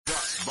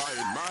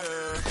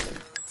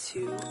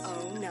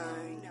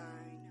209.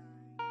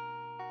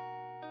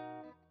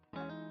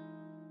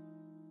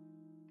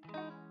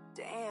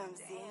 Damn,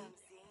 Z.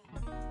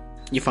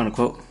 You found a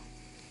quote?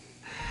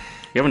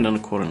 You haven't done a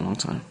quote in a long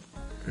time.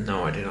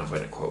 No, I did not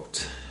find a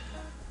quote.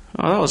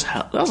 Oh, that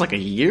was like a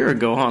year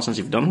ago, huh? Since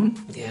you've done one.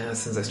 Yeah,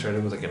 since I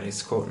started with like a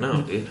nice quote.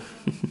 No, dude.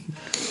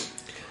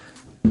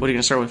 What are you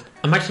gonna start with?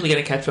 I'm actually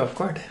gonna catch you off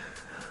guard.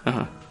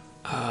 Uh-huh.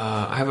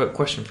 I have a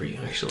question for you,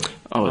 actually.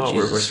 Oh,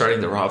 we're starting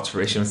the raw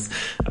observations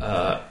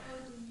at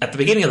the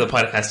beginning of the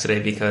podcast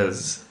today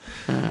because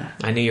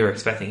I knew you were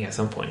expecting it at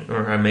some point,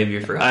 or maybe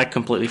you forgot. I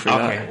completely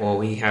forgot. Okay, well,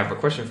 we have a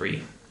question for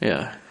you.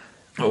 Yeah.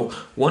 Oh,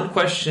 one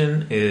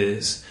question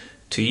is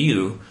to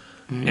you,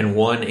 and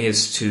one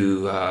is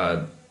to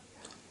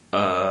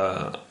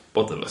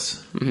both of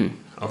us.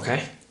 Mm-hmm.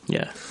 Okay?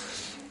 Yeah.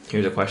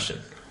 Here's a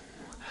question.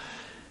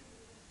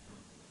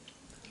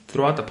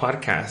 Throughout the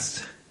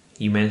podcast,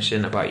 you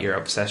mentioned about your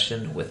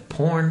obsession with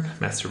porn,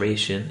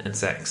 masturbation, and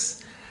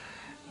sex.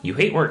 You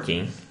hate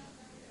working,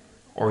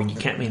 or you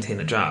can't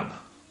maintain a job.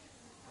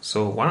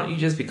 So why don't you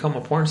just become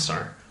a porn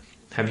star?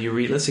 Have you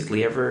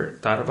realistically ever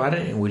thought about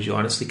it, and would you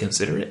honestly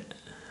consider it?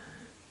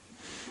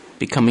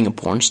 Becoming a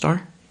porn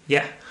star?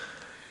 Yeah.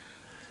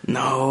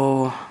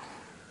 No.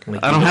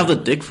 Like, I don't have the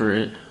dick for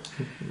it.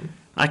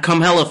 I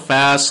come hella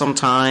fast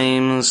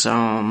sometimes.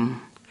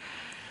 I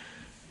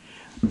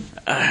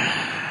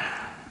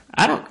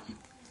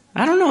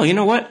don't know. You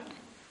know what?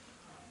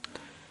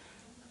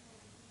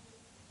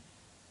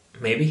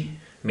 Maybe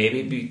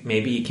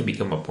you can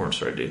become a porn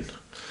star, dude.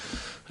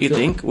 You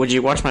think? Would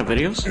you watch my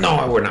videos? No,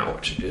 I would not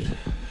watch it, dude.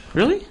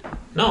 Really?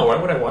 No, why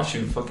would I watch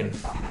you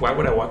why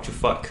would I watch you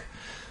fuck?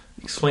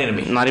 Explain to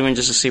me. Not even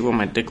just to see what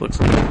my dick looks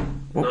like.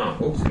 Whoa. No,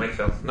 oops, mic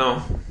fell.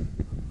 No.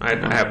 I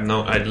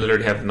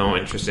literally have no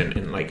interest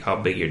in like how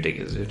big your dick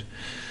is, dude.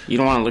 You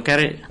don't want to look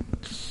at it?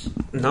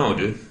 No,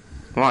 dude.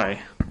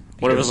 Why?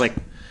 What if it's like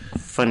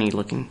funny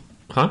looking?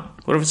 Huh?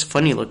 What if it's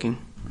funny looking?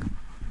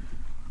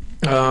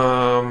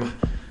 I'm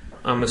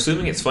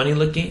assuming it's funny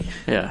looking.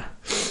 Yeah.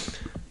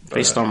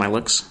 Based on my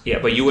looks? Yeah,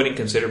 but you wouldn't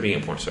consider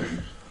being a porn star.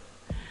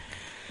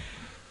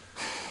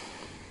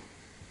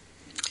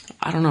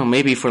 I don't know.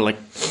 Maybe for like...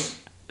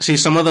 See,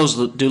 some of those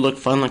do look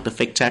fun, like the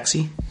fake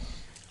taxi.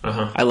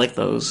 Uh-huh. I like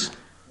those.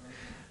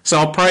 So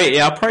I'll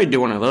probably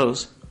do one of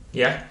those.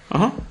 Yeah?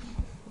 Uh-huh.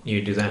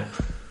 You do that?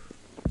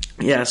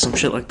 Yeah, some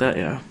shit like that,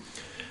 yeah.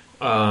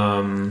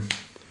 Why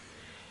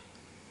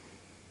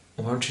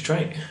don't you try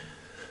it?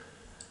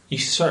 You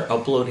should start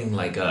uploading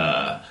like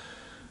a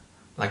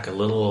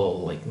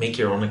little, like, make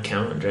your own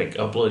account and like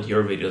upload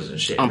your videos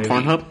and shit. On maybe,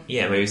 Pornhub?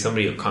 Yeah, maybe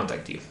somebody will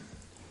contact you.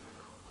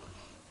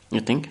 You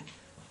think?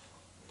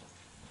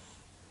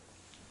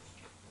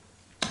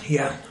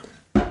 Yeah.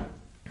 I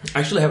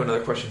actually have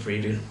another question for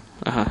you, dude.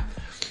 Uh-huh.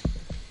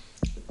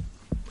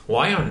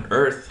 Why on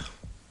earth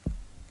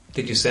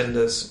did you send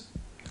us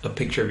a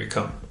picture of your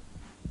cum?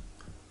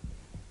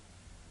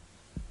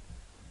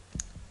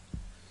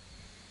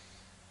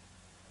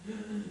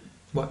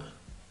 What?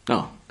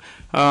 No.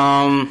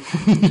 I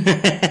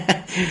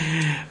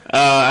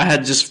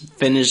had just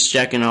finished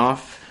jacking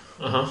off.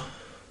 Uh-huh.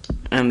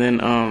 And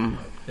then, And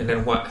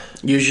then what?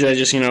 usually I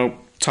just,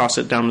 toss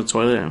it down the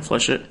toilet and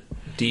flush it.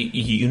 Do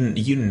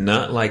you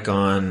nut like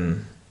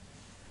on...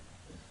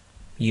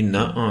 You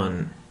nut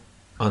on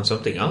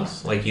something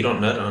else? Like you don't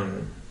nut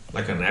on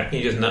like a napkin?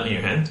 You just nut in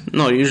your hand?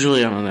 No,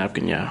 usually on a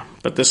napkin, yeah.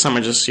 But this time I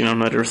just,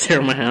 nutted right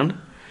there in my hand.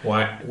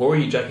 Why? What were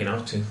you jacking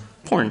off to?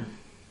 Porn.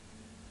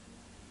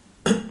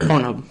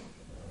 Pornhub.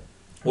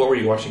 What were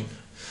you watching?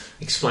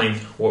 Explain.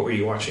 What were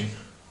you watching?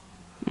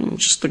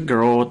 Just the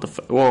girl with the...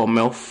 a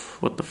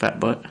MILF with the fat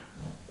butt.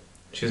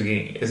 She was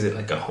getting... Is it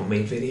like a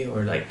homemade video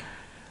or like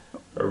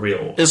a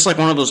real... It's like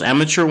one of those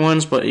amateur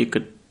ones, but you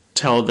could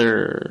tell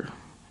they're...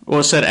 Well,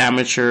 it said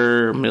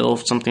amateur,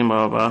 MILF, something,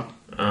 blah, blah, blah.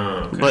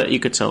 Oh, okay. But you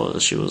could tell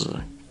that she was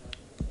a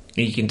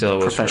You can tell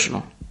it was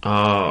professional.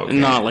 Oh, okay.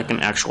 Not like an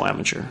actual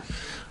amateur.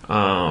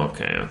 Oh,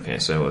 okay.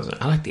 So it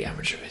wasn't... I like the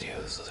amateur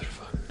videos. Those are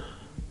fun.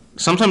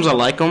 Sometimes I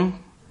like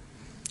them,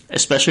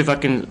 especially if I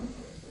can,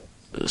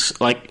 if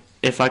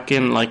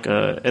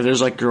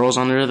there's like girls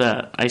on there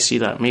that I see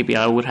that maybe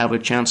I would have a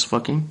chance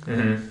fucking.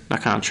 Mm-hmm.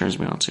 That kind of turns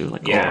me on too.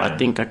 Like, yeah. I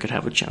think I could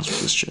have a chance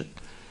with this shit.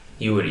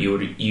 You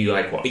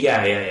like what?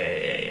 Yeah.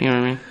 You know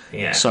what I mean?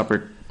 Yeah. So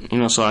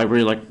I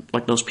really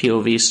like those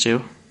POVs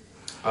too.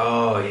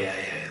 Oh yeah,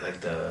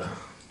 like the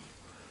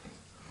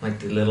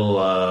little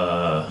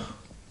I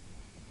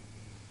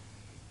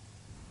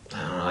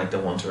don't know, like the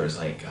ones where it's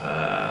like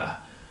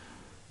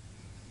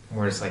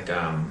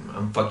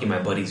I'm fucking my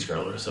buddy's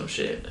girl or some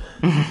shit.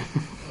 or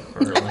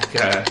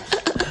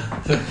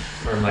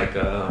like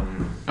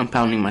I'm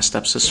pounding my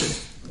stepsister.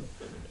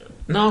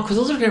 No, because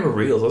those are never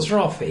real. Those are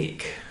all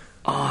fake.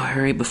 Oh,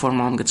 hurry before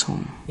mom gets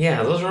home.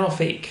 Yeah, those are all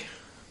fake.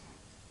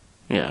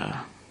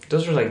 Yeah.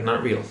 Those are like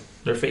not real.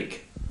 They're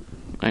fake.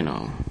 I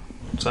know.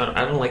 So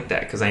I don't like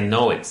that because I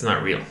know it's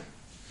not real.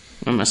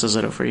 It messes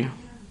it up for you.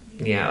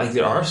 Yeah, like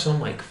there are some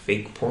like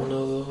fake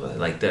porno though,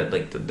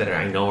 that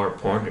I know are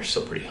porn. They're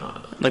still pretty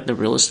hot. Like the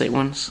real estate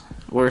ones,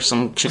 where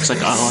some chick's like,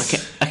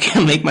 "Oh, I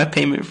can't make my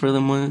payment for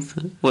the month.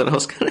 What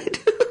else can I do?"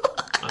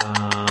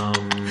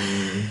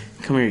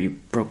 Come here, you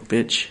broke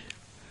bitch.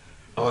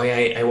 Oh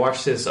yeah, I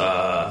watched this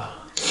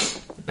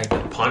like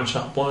the pawn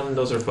shop one.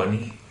 Those are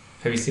funny.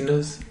 Have you seen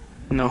those?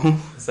 No.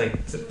 It's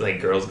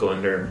like girls go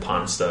in there and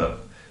pawn stuff.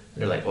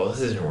 And they're like, "Well,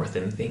 this isn't worth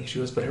anything." She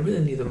goes, "But I really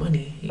need the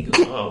money." He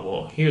goes, "Oh,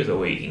 well, here's a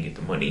way you can get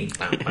the money."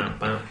 Bam, bam,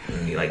 bam.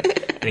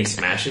 And he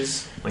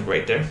smashes like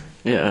right there.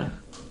 Yeah,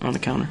 on the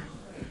counter.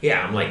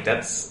 Yeah, I'm like,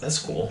 that's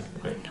cool.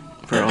 Like,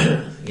 For all.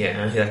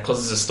 yeah, he like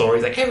closes the store.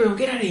 He's like, "Hey, everyone,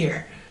 get out of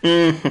here!"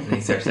 And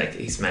he starts like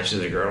he smashes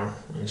a girl,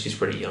 and she's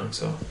pretty young,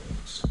 so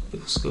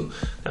it was cool.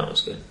 That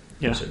was good.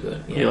 Yeah, Those are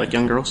good. Yeah. You like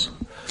young girls?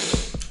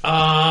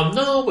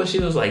 No, but she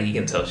was like, you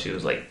can tell she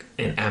was like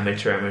an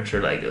amateur.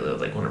 Like it was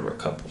like one of her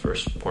couple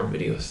first porn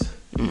videos.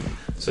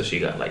 So she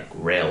got like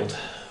railed.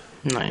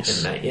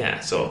 Nice. And that, yeah.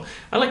 So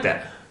I like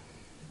that.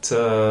 It's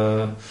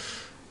yeah,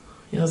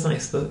 it was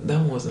nice. That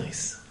one was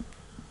nice.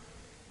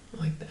 I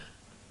like that.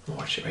 I'll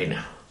watch it right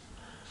now.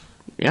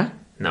 Yeah.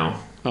 No.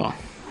 Oh.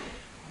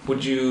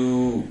 Would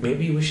you?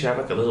 Maybe we should have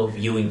like a little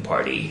viewing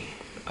party.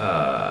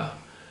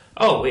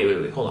 Oh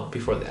wait. Hold on.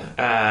 Before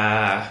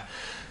that.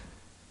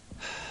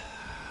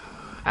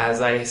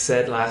 As I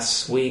said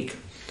last week,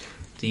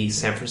 the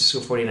San Francisco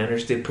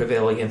 49ers did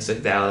prevail against the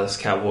Dallas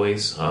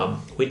Cowboys.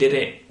 We did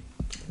it.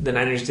 The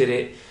Niners did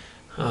it.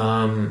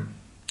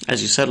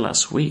 As you said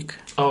last week.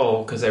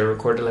 Oh, because I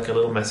recorded like a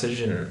little message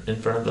in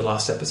front of the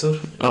last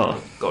episode.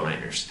 Oh. Go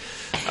Niners.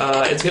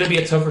 It's going to be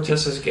a tougher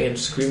test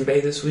against Green Bay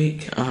this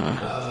week.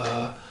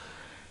 Shout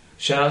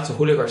out to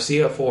Julio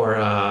Garcia for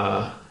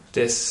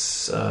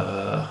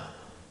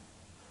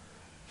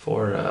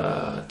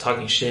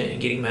talking shit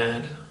and getting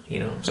mad. You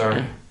know,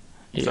 sorry.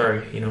 Yeah.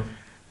 Sorry, you know.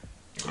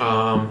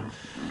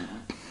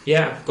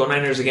 Yeah, go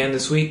Niners again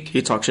this week.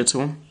 You talk shit to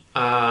him?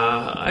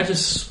 I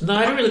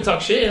didn't really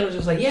talk shit. I was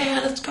just like, yeah,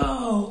 let's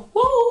go.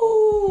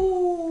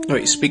 Woo!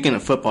 Wait, speaking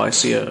of football, I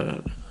see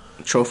a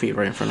trophy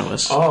right in front of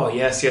us. Oh,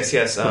 yes.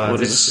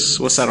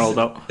 What's that all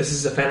about? This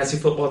is a fantasy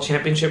football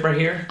championship right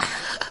here.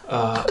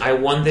 I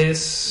won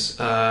this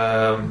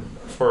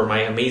for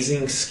my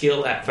amazing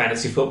skill at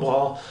fantasy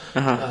football.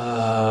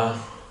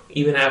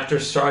 Even after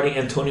starting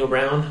Antonio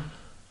Brown,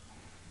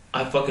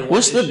 I fucking won.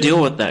 What's the shit.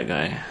 deal with that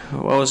guy?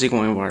 Why was he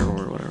going viral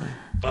or whatever?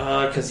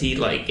 Because he,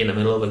 like, in the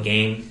middle of a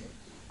game,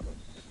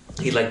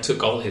 he, like,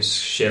 took all his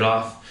shit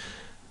off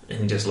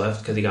and just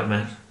left because he got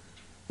mad.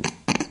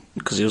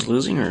 Because he was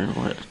losing or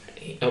what?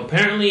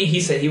 Apparently,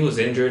 he said he was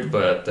injured,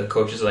 but the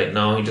coach is like,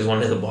 no, he just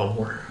wanted the ball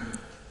more.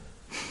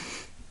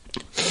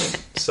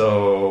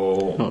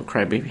 So... Oh,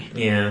 crybaby.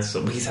 Yeah,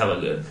 so he's hella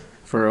good.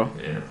 For real?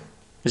 Yeah.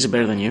 Is it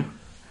better than you?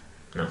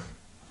 No.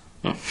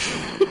 Oh. No,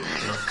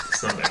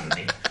 it's not better than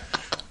me.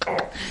 Oh.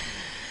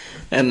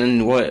 And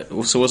then what?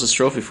 So what's this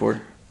trophy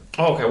for?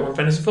 Oh, okay, I won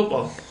fantasy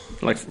football.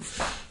 Like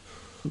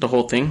the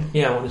whole thing?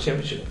 Yeah, I won the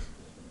championship.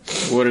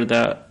 What did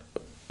that?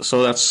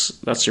 So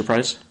that's your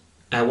prize?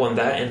 I won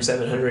that and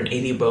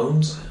 780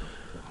 bones.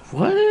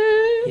 What?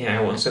 Yeah,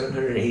 I won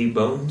 780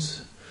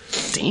 bones.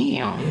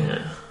 Damn.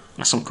 Yeah.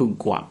 That's some cool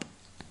guap.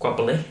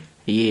 Guapole?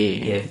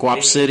 Yeah.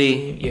 Guap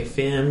City. You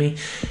feel me?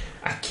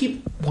 I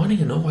keep wanting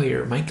to know why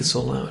your mic is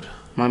so loud.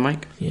 My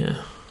mic?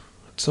 Yeah.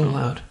 It's so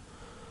loud.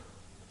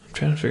 I'm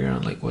trying to figure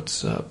out like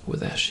what's up with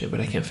that shit, but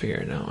I can't figure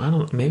it out. I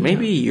don't.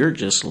 Maybe you're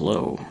just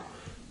low.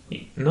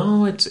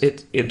 No,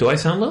 it. Do I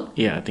sound low?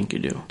 Yeah, I think you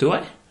do. Do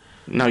I?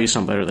 Now you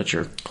sound better that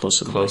you're close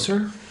to the Closer?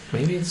 mic.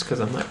 Maybe it's because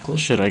I'm not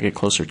close. Should I get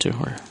closer to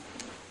her?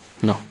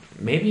 No.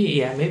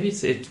 Maybe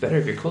it's better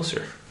if you're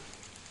closer.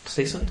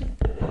 Say something.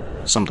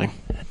 Something.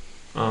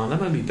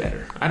 That might be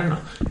better. I don't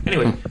know.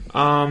 Anyway,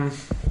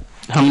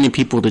 How many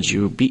people did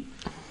you beat?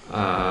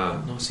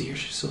 no, see, you're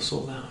still so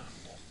loud.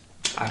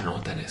 I don't know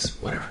what that is.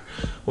 Whatever.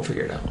 We'll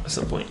figure it out at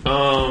some point.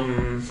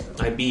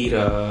 I beat,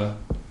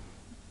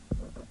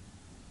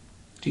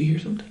 do you hear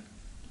something?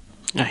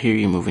 I hear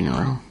you moving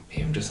around.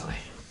 Hey, I'm just high.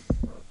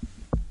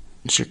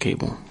 It's your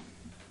cable.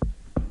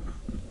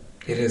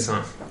 It is,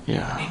 huh?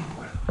 Yeah.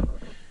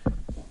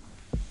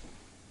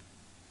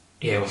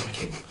 Yeah, it was my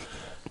cable.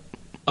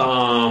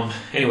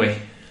 Anyway,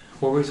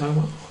 what were we talking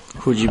about?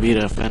 Who'd you beat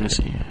at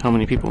fantasy? How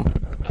many people?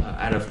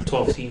 Out of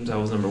 12 teams, I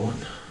was number one.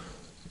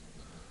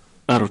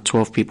 Out of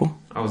 12 people?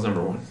 I was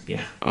number one,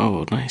 yeah.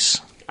 Oh,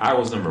 nice. I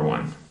was number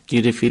one.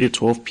 You defeated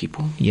 12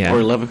 people? Yeah. Or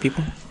 11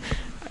 people?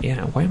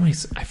 Yeah, why am I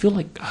feel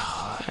like...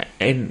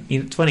 and you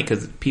know, it's funny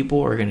because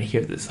people are going to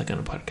hear this like on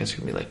a podcast. They're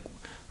going to be like,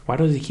 why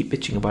does he keep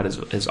bitching about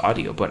his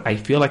audio? But I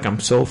feel like I'm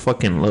so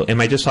fucking low. Am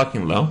I just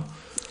talking low?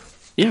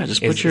 Yeah,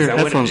 just put your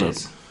headphones up.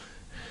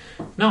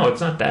 No,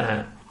 it's not that.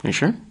 Are you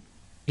sure?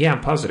 Yeah,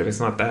 I'm positive it's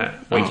not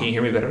that. Wait, Can you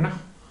hear me better now?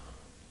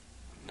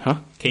 Huh?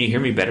 Can you hear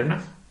me better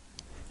now?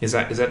 Is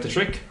that the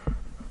trick?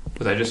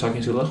 Was I just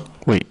talking too low?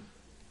 Wait.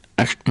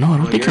 Actually, no, I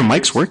don't think your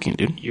mic's working,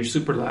 dude. You're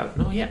super loud.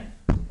 No, yeah.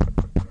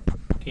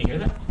 Can you hear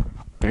that?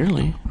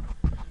 Barely.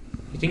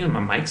 You think my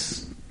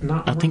mic's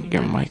not I working? think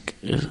your mic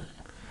is...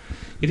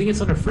 You think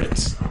it's under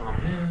Fritz? Oh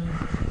man,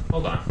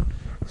 hold on.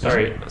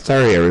 Sorry,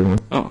 everyone.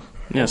 Oh,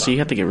 yeah. So you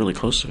have to get really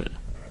close to it.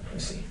 Let me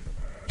see.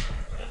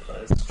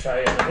 Let's try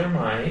another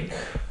mic.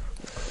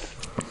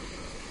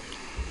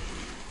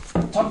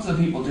 Talk to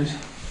the people, dude.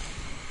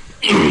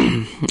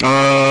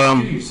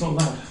 Dude, you're so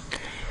loud.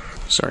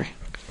 Sorry.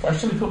 Why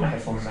should we put my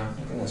headphones down? I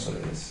think that's what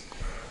it is.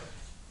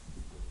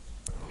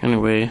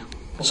 Anyway,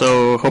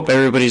 so hope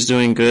everybody's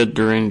doing good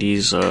during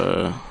these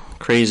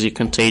crazy,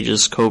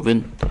 contagious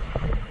COVID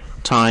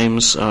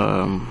times.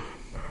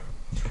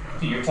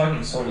 Dude, you're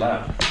talking so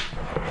loud.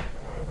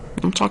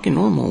 I'm talking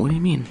normal. What do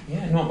you mean?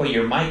 Yeah, no, but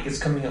your mic is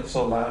coming up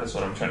so loud is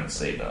what I'm trying to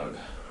say, dog.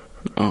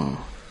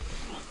 Oh.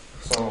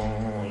 So,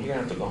 you're gonna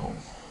have to go home.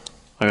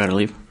 I gotta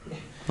leave? Yeah.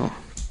 Oh.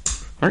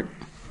 Alright.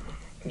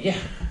 Yeah,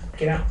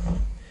 get out.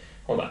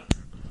 Hold on.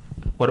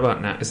 What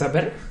about now? Is that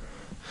better?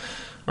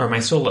 Or am I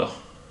so low?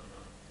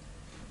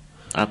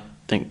 I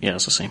think, yeah,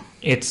 it's the same.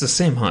 It's the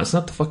same, huh? It's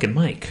not the fucking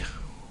mic.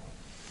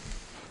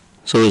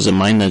 So is it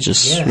mine that's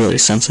just Yes, really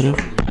it's- sensitive?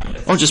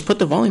 Oh, just put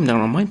the volume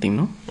down on my thing,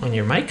 no? On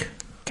your mic?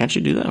 Can't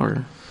you do that,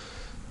 or?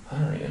 I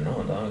don't even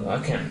know, dog.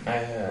 I can't.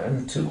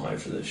 I'm too high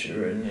for this shit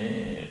right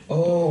now.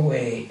 Oh,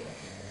 wait.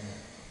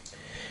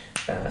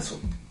 That's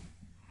what...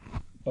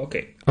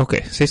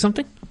 Okay. Say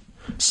something?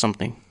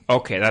 Something.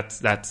 Okay,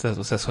 that's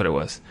what it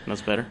was.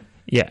 That's better?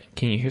 Yeah.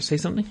 Can you say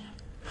something?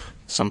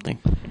 Something.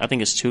 I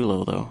think it's too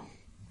low, though.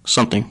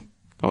 Something.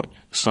 Oh,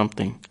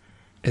 something.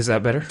 Is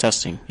that better?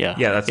 Testing. Yeah.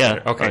 Yeah, that's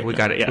better. Okay, right. we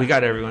got it. Yeah. We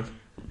got it, everyone.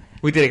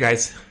 We did it,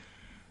 guys.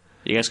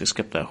 You guys could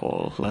skip that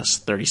whole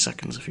last 30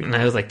 seconds if you And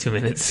that was like 2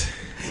 minutes.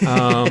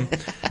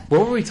 What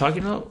were we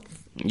talking about?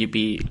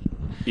 You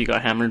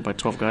got hammered by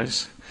 12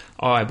 guys?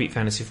 Oh, I beat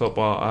fantasy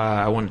football.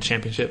 I won the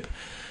championship.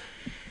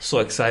 So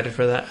excited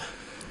for that.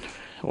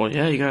 Well,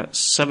 yeah, you got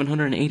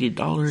 $780.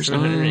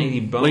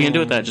 $780 What are you gonna do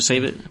with that? Just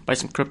save it? Buy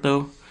some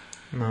crypto?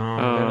 No,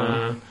 I'm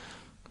gonna...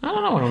 I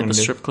don't know what I'm Hit gonna the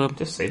do. strip club?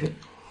 Just save it.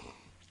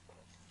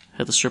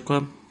 Hit the strip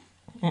club?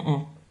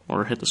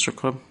 Or hit the strip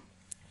club?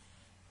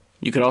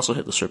 You could also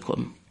hit the strip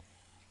club.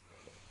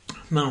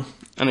 No.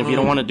 And if you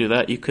don't want to do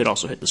that, you could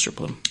also hit the strip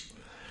club.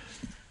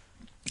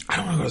 I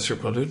don't want to go to the strip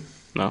club, dude.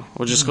 No.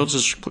 Well, just go to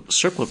the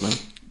strip club then.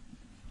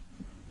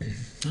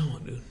 No,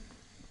 dude.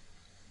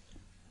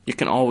 You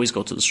can always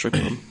go to the strip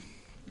club.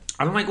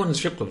 I don't like going to the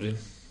strip club, dude.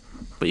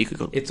 But you could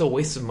go. It's a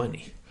waste of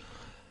money.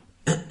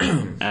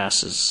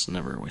 Ass is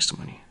never a waste of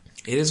money.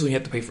 It is when you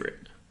have to pay for it.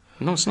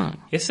 No, it's not.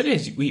 Yes, it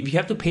is. If you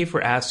have to pay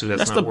for ass, dude,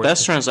 That's not the worth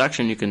best it.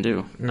 transaction you can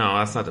do. No,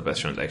 that's not the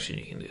best transaction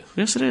you can do.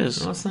 Yes, it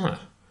is. No, it's not.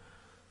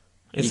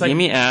 You It's like give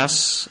me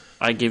ass,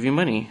 I give you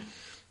money.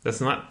 that's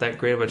not that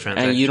great of a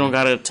transaction. And you don't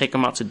gotta take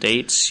them out to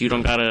dates. You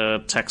don't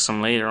gotta text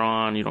them later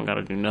on. You don't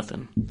gotta do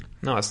nothing.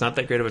 No, it's not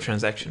that great of a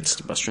transaction. It's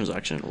the best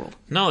transaction in the world.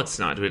 No, it's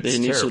not, dude. They It's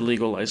need to terrible.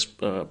 legalize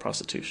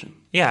prostitution.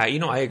 Yeah,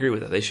 I agree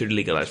with that. They should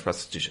legalize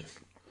prostitution.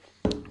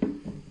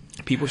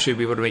 People should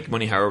be able to make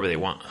money however they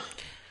want.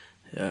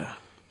 Yeah.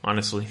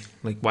 Honestly,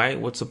 like, why?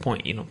 What's the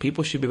point?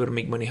 People should be able to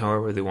make money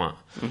however they want.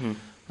 Mm-hmm.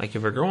 Like,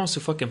 if a girl wants to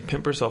fucking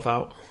pimp herself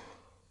out,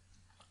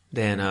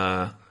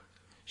 then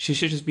she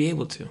should just be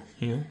able to.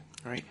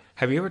 Right.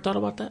 Have you ever thought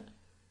about that?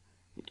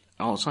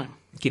 All the time.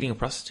 Getting a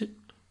prostitute?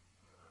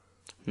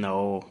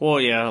 No.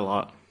 Well, yeah, a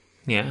lot.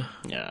 Yeah.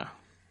 Yeah.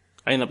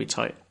 I think that'd be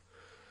tight.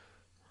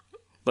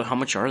 But how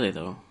much are they,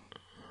 though?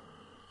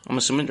 I'm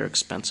assuming they're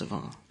expensive,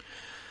 huh?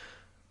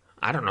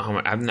 I don't know how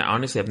much.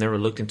 Honestly, I've never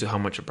looked into how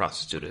much a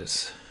prostitute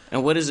is.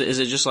 And what is it? Is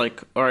it just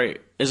like, all right,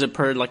 is it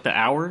per, like, the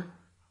hour?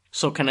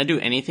 So can I do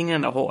anything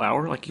in the whole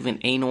hour? Like, even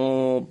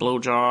anal,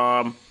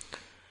 blowjob?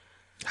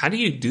 How do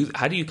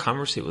you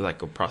conversate with,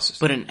 like, a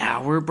prostitute? But an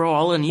hour, bro?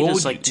 All I need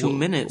is, like, 2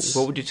 minutes.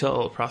 What would you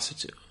tell a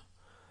prostitute?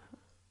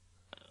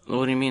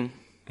 What do you mean?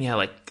 Yeah,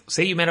 like,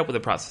 say you met up with a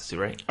prostitute,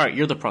 right? All right,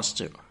 you're the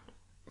prostitute.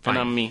 Fine.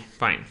 And I'm me.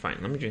 Fine.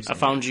 Let me drink I something.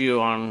 found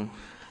you on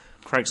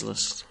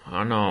Craigslist.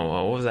 Oh, no.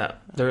 What was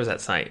that? There was that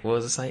site. What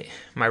was the site?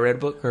 My Red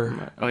Book?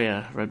 Or Oh,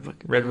 yeah, Red Book.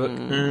 Red Book?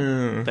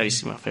 That used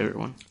to be my favorite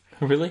one.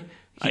 Really?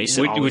 I used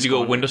to Would always you go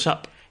go on window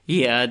shop?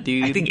 Yeah,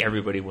 dude. I think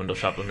everybody window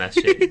shop on that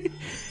shit.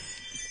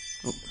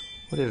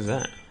 What is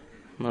that?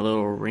 My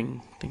little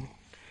ring thing.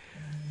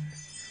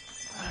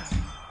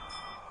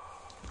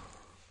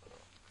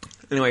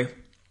 Anyway,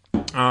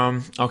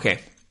 okay.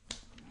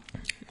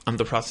 I'm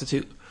the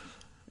prostitute.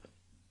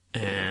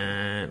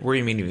 And where are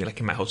you meeting me? Like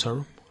in my hotel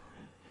room?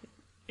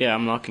 Yeah,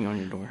 I'm knocking on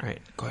your door. All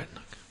right, go ahead.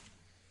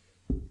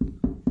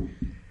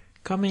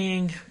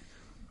 Coming.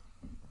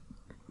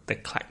 The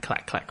clack,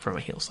 clack, clack from my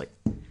heels. Like.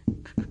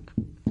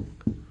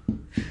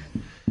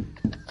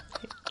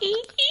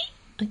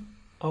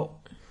 Oh.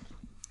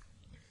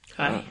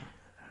 Hi.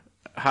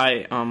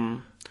 Hi,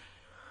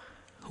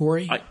 Who are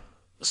you?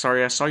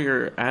 sorry, I saw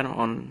your ad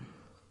on,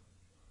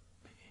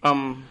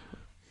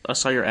 I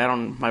saw your ad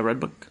on my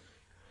Redbook.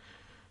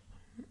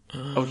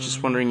 I was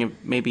just wondering if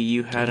maybe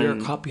you had If you're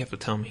a cop, you have to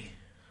tell me.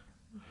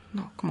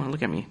 No, come on,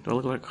 look at me. Do I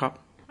look like a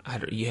cop?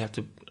 You have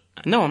to...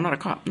 No, I'm not a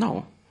cop,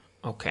 no.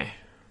 Okay.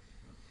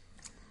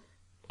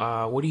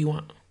 What do you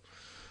want?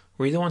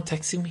 Were you the one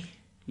texting me?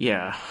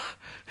 Yeah.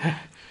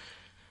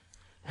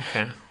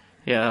 Okay.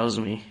 Yeah, that was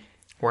me.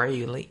 Why are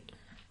you late?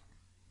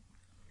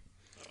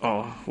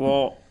 Oh,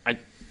 well, I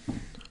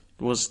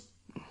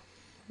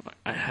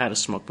had a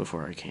smoke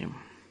before I came.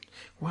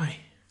 Why?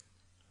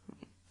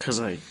 Because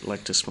I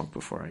like to smoke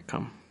before I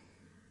come.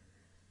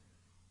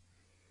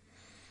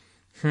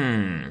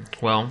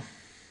 Well,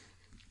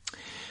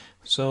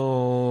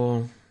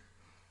 so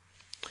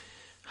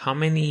how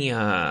many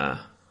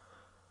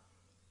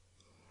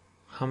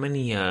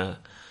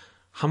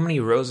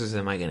roses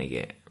am I gonna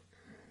get?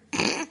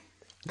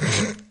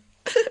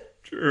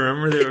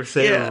 Remember they were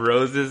saying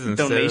roses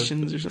instead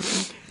donations or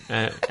something.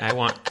 I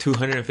want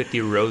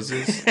 250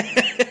 roses.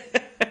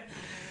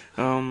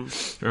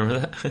 Remember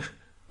that?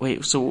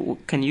 Wait, so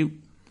can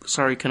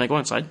I go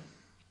inside?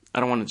 I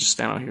don't want to just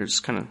stand out here,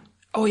 just kind of...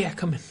 Oh yeah,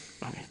 come in.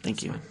 Okay,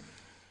 thank you.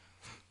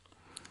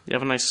 You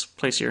have a nice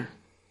place here.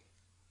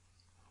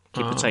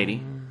 Keep it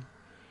tidy.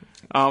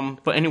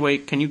 But anyway,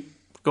 can you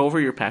go over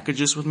your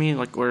packages with me?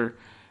 Like,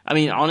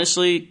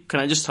 honestly, can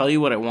I just tell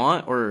you what I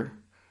want, or...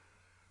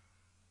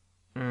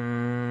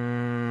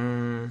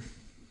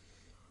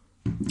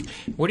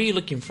 What are you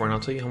looking for? And I'll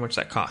tell you how much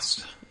that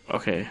costs.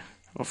 Okay.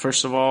 Well,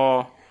 first of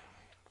all,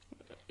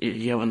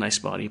 you have a nice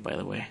body, by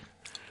the way.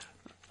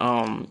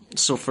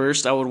 So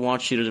first, I would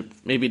want you to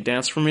maybe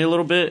dance for me a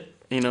little bit.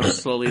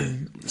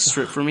 Slowly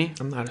strip for me.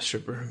 I'm not a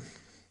stripper.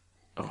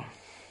 Oh.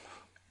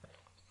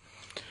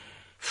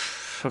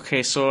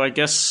 Okay, so I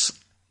guess,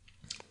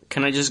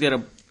 can I just get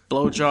a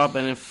blowjob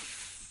and then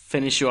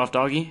finish you off,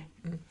 doggy?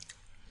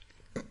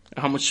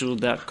 How much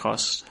would that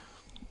cost?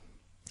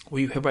 Well,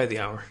 you pay by the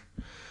hour.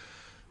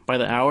 By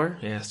the hour?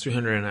 Yeah, it's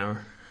 $300 an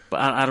hour. But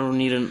I don't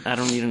need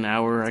an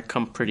hour. I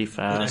come pretty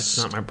fast. That's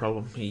not my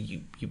problem.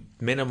 You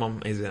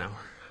minimum is an hour.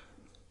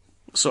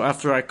 So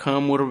after I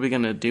come, what are we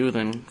gonna do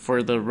then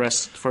for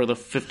the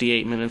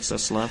 58 minutes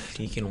that's left?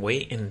 You can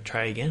wait and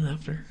try again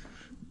after.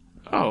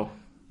 Oh.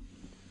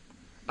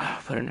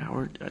 But an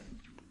hour.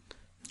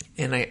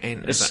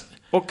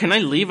 Well, can I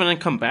leave and then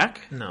come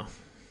back? No.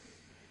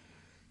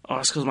 Oh,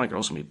 that's because my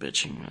girl's gonna be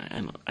bitching,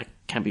 and I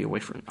can't be away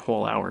for a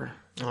whole hour.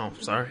 Oh,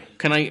 sorry.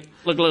 Can I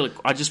look?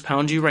 I just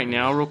pound you right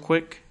now, real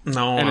quick.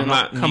 No, and then I'm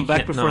not. Come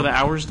back before the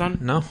hour's done.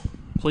 No,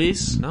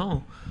 please.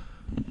 No.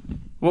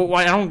 Well,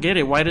 why? I don't get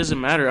it. Why does it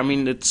matter? I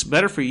mean, it's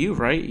better for you,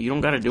 right? You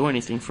don't got to do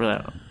anything for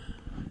that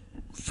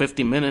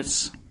 50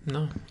 minutes.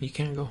 No, you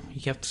can't go.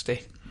 You have to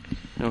stay.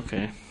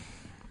 Okay.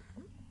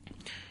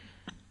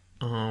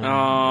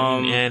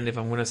 And if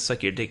I'm gonna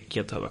suck your dick,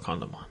 you have to have a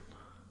condom on.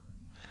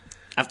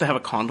 I have to have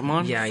a condom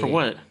on? Yeah. For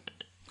what?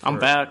 I'm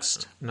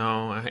vaxxed.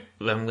 No,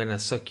 I'm gonna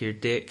suck your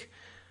dick.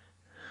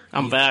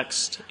 I'm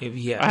vaxxed.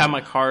 I have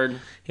my card.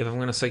 If I'm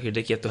gonna suck your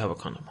dick, you have to have a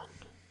condom on.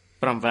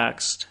 But I'm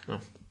vaxxed. No.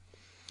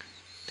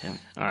 Damn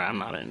it. Alright, I'm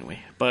not anyway.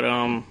 But,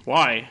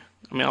 why?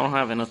 I mean, I don't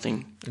have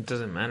anything. It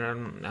doesn't matter. I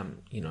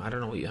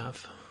don't know what you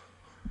have.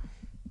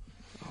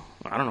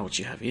 I don't know what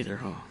you have either,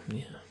 huh?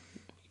 Yeah.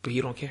 But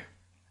you don't care.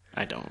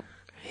 I don't.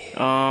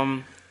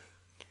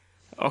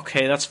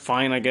 Okay, that's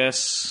fine, I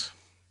guess.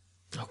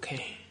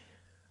 Okay.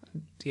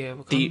 Do you have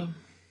a condom?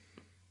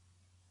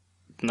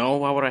 No,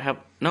 why would I have...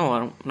 No, I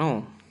don't...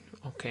 No.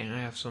 Okay, I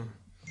have some.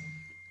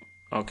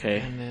 Okay.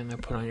 And then I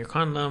put on your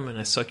condom, and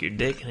I suck your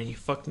dick, and then you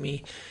fuck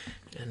me,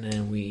 and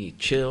then we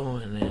chill,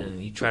 and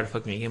then you try to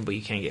fuck me again, but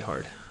you can't get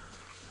hard.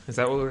 Is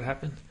that what would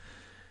happen?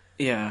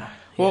 Yeah.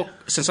 Well,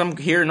 since I'm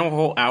here no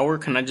whole hour,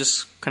 can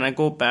I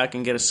go back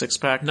and get a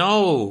 6-pack?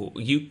 No.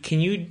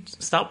 Can you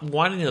stop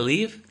wanting to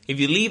leave? If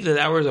you leave, the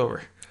hour's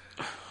over.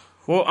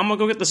 Well, I'm gonna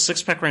go get the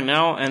 6-pack right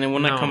now, and then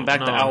when I come back,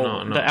 the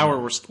hour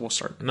will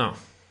start. No.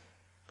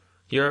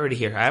 You're already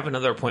here. I have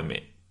another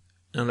appointment.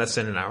 And that's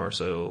in an hour,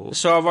 so...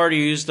 So I've already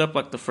used up,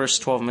 like, the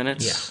first 12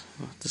 minutes?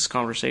 Yeah. Of this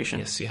conversation?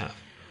 Yes, you have.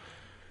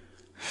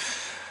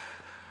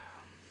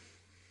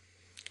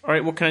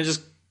 Alright, well, can I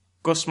just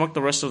go smoke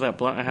the rest of that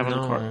blunt I have in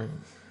the car?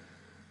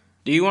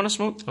 Do you want to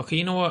smoke? Okay,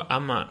 you know what?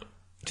 I'm not.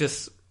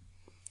 Just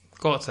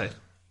go outside.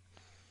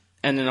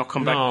 And then I'll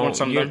come back once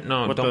I'm done.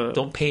 No,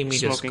 don't pay me,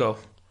 smoking. just go.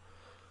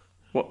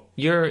 What?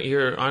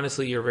 You're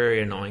honestly, you're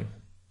very annoying.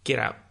 Get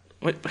out.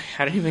 Wait,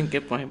 I didn't even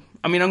get my...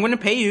 I mean, I'm going to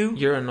pay you.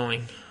 You're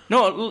annoying.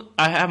 No,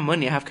 I have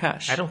money. I have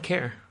cash. I don't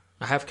care.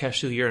 I have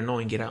cash too. You're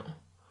annoying. Get out.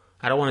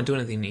 I don't want to do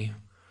anything to you.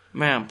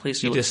 Ma'am,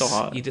 please, you look so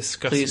hot. You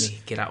disgust me.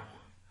 Get out.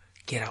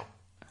 Get out.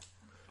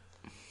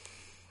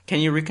 Can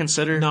you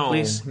reconsider,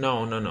 please?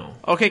 No.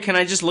 Okay, can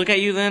I just look at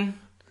you then?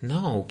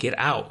 No, get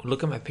out.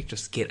 Look at my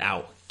pictures. Get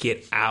out.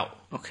 Get out.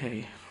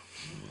 Okay.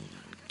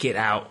 Get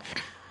out.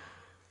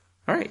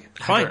 All right,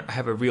 fine. I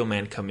have a real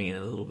man coming in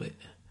a little bit.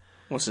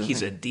 What's his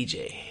He's name? a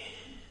DJ.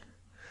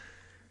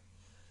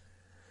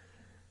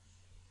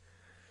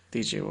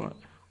 DJ what?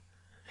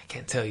 I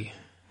can't tell you.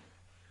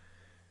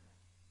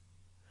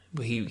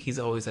 But he's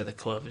always at the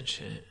club and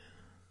shit.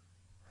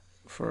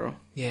 For real?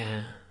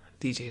 Yeah.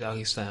 DJ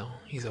Doggy Style.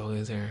 He's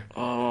always there.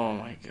 Oh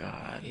my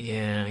god.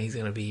 Yeah, he's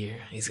gonna be here.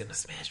 He's gonna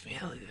smash me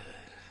hella good.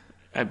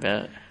 I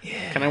bet.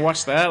 Yeah. Can I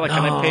watch that? Like, no,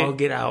 can I pay?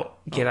 Get out.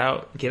 Get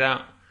out. Get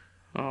out.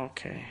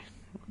 Okay.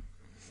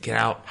 Get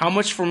out. How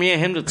much for me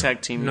and him to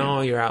tag team?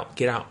 No, you're out.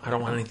 Get out. I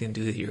don't want anything to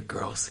do with you. You're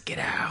gross. Get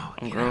out.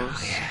 I'm Get gross.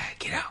 out. Yeah,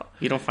 get out.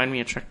 You don't find me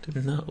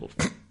attractive? No.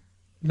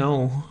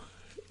 No.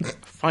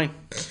 Fine.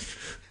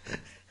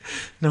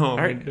 No, All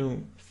right. I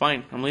don't.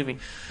 Fine. I'm leaving.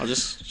 I'll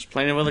just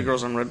playing with other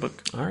girls on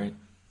Redbook. All right.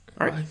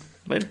 All right.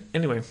 Bye. Later.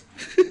 Anyway.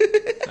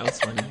 That was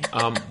funny.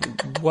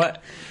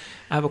 What?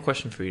 I have a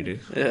question for you,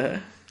 dude. Yeah.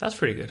 That's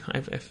pretty good.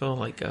 I feel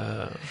like,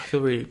 I feel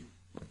very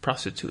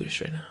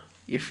prostitutish right now.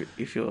 You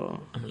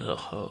feel... I'm a little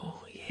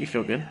hoe. Yeah. You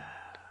feel good?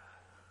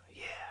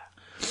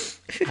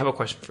 I have a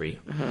question for you.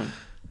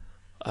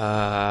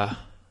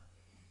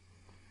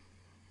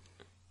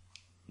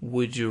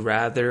 Would you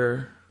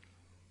rather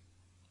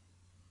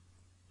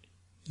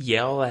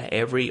yell at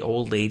every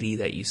old lady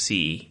that you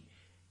see,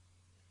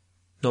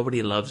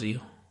 nobody loves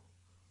you,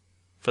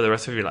 for the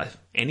rest of your life?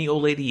 Any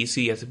old lady you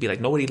see, you have to be like,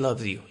 nobody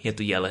loves you. You have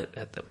to yell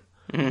at them.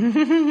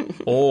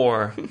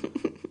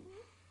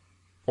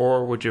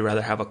 Or would you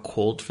rather have a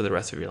cold for the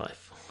rest of your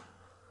life?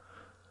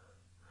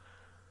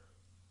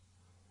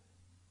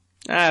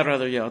 I'd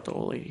rather yell at the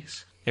old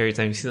ladies. Every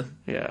time you see them?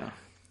 Yeah.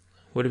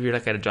 What if you're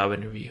like at a job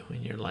interview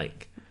and you're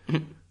like,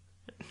 and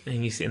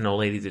you see an old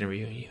lady's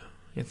interviewing you?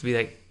 You have to be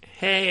like,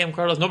 hey, I'm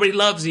Carlos. Nobody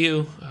loves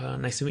you.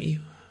 Nice to meet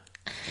you.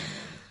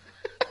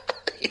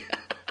 Yeah.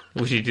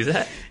 Would you do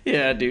that?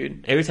 Yeah,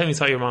 dude. Every time you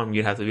saw your mom,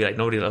 you'd have to be like,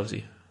 nobody loves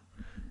you.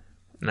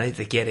 Nadie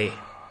te quiere.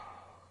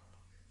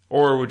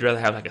 Or would you rather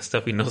have like a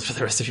stuffy nose for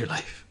the rest of your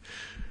life?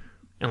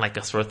 And like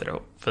a sore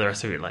throat for the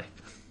rest of your life?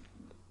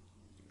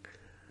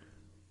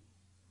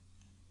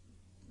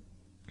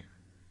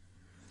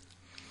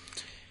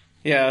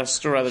 Yeah, I'd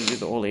still rather do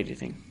the old lady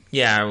thing.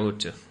 Yeah, I would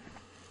too.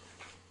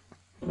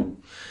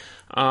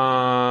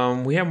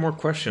 We have more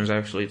questions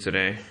actually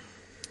today.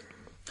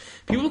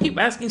 People keep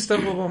asking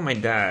stuff about my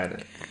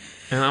dad.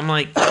 And I'm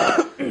like,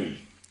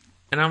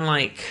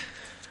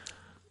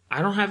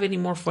 I don't have any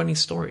more funny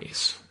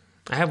stories.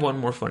 I have one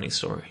more funny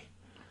story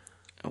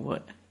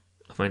What?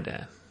 of my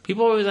dad.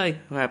 People always like,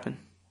 What happened?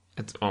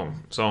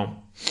 so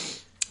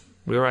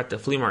we were at the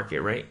flea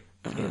market, right?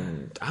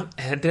 And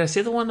did I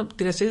say this one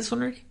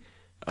already?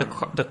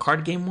 The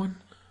card game one?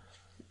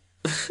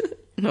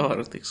 No, I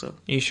don't think so.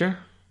 You sure?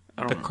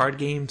 The card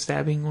game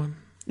stabbing one?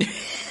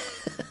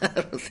 I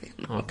don't think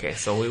so. Okay,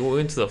 so we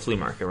went to the flea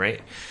market,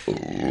 right?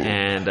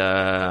 And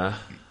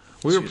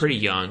we were pretty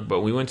young,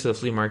 but we went to the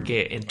flea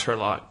market in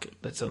Turlock.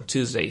 That's on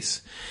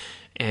Tuesdays.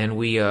 And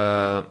we,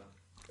 so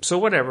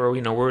whatever,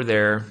 you know, we're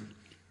there.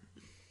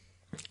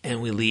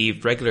 And we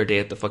leave regular day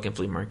at the fucking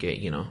flea market,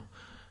 you know.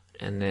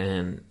 And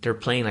then they're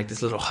playing like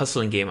this little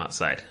hustling game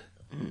outside.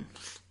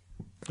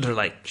 They're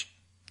like,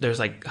 there's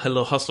like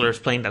little hustlers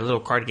playing that little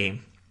card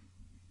game.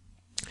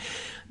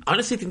 I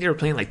honestly think they were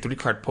playing like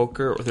 3-card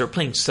poker, or they were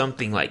playing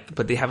something like,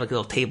 but they have like a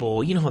little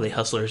table. You know how they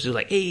hustlers do,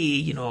 like, hey,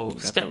 you know,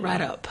 step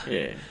right up.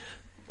 Yeah.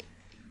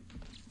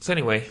 So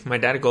anyway, my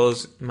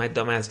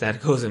dumbass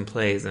dad goes and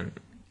plays, and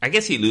I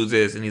guess he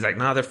loses, and he's like,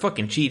 nah, they're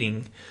fucking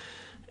cheating.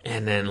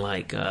 And then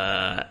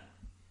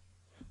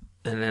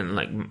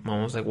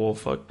mom was like, well,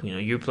 fuck, you know,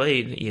 you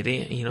played, you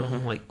didn't, you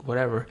know, like,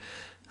 whatever.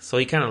 So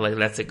he kind of like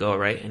lets it go,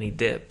 right? And he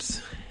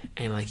dips.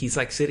 And like, he's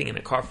like sitting in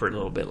a car for a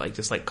little bit, like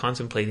just like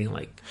contemplating,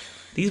 like,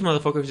 these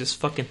motherfuckers just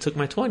fucking took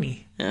my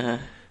 20.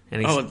 And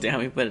damn,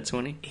 he played at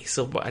 20. He's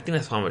so, I think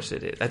that's how much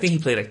it is. I think he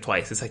played like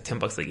twice. It's like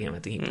 $10 a game. I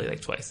think he played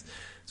like twice.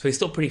 So he's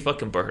still pretty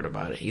fucking butthurt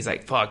about it. He's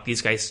like, fuck,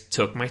 these guys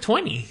took my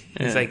 20.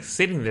 He's like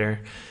sitting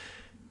there.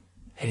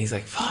 And he's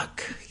like,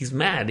 fuck. He's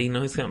mad. You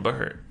know, he's kind of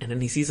butthurt. And then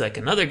he sees like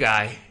another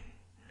guy.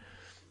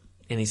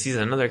 And he sees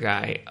another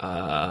guy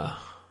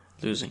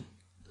losing.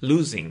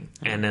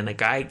 And then the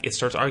guy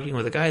starts arguing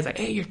with the guy. He's like,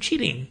 hey, you're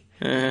cheating.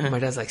 My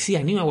dad's like, see,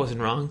 I knew I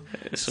wasn't wrong.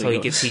 So he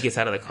gets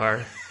out of the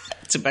car.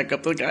 To back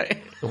up the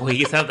guy. Well, he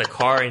gets out of the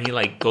car and he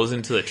like goes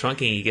into the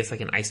trunk and he gets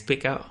like an ice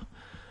pick out.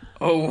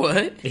 Oh,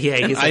 what? Yeah,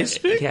 he gets ice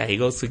pick? Yeah, he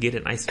goes to get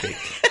an ice pick.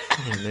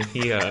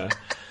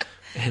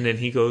 And then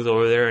he goes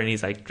over there and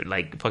he's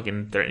like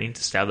fucking threatening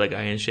to stab that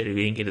guy and shit if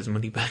he didn't get his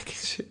money back and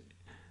shit.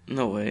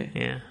 No way.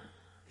 Yeah.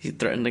 He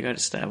threatened the guy to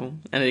stab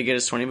him. And did he get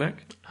his 20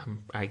 back?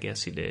 I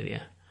guess he did,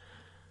 yeah.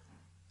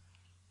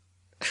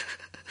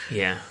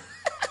 Yeah.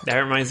 That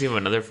reminds me of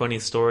another funny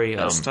story.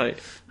 That's tight.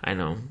 I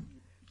know.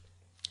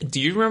 Do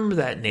you remember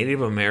that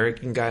Native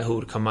American guy who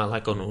would come out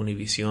like on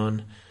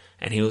Univision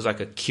and he was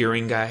like a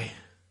curing guy?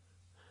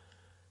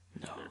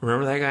 No.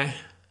 Remember that guy?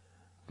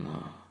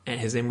 No. And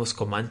his name was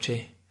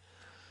Comanche.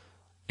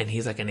 And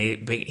he's like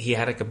he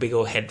had like a big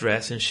old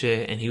headdress and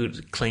shit and he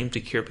would claim to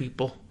cure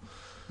people.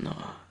 No.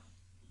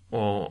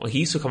 Well, he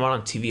used to come out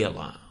on TV a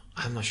lot.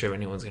 I'm not sure if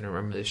anyone's going to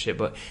remember this shit,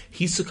 but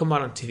he used to come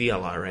out on TV a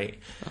lot, right?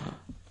 Uh-huh.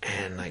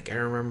 And like, I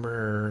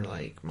remember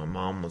like my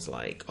mom was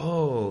like,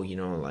 oh, you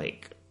know,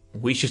 like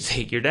we should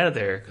take your dad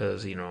there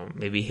because, you know,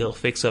 maybe he'll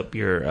fix up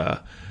your,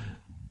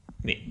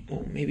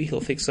 maybe he'll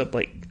fix up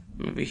like,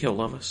 maybe he'll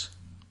love us.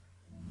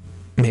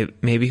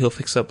 Maybe he'll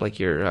fix up like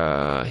your,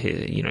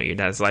 you know, your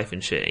dad's life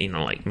and shit. You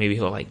know, like maybe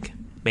he'll like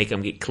make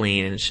him get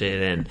clean and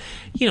shit, and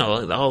you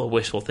know, all the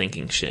wishful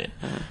thinking shit.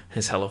 Uh-huh.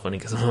 It's hella funny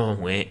because my mom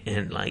went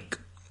and like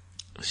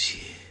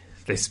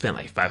they spent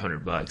like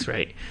 $500,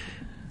 right?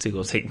 To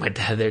go take my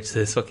dad there to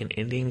this fucking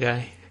Indian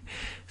guy.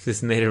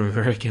 This Native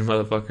American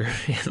motherfucker.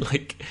 And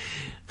like,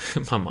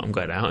 my mom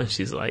got out and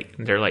she's like,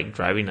 they're like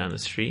driving down the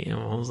street. And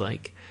my mom was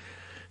like,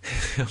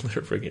 I'll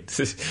never forget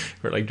this.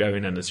 We're like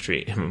driving down the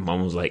street. And my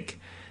mom was like,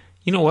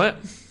 you know what?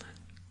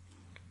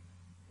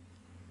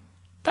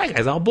 That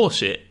guy's all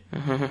bullshit.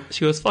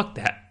 She goes, fuck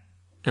that.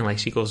 And like,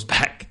 she goes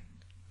back.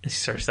 And she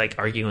starts like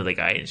arguing with the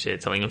guy and shit,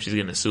 telling him she's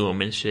gonna sue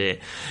him and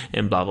shit,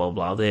 and blah blah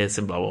blah this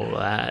and blah blah blah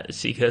that.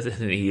 She goes,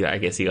 and I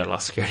guess he got all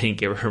scared and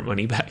gave her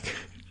money back.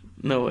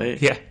 No way.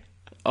 Yeah.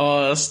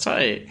 Oh, that's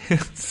tight.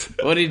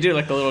 What did he do?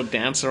 Like a little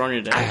dancer on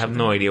your dad? I have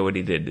no idea what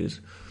he did, dude.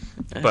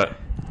 But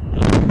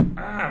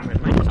my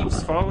leg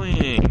keeps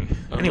falling.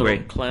 Anyway,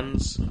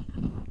 cleanse.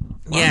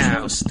 Yeah.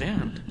 Why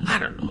stand? I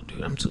don't know,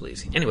 dude. I'm too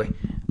lazy. Anyway,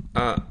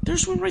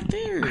 there's one right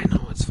there. I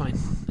know, it's fine.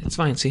 It's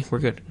fine. See, we're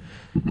good.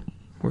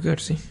 We're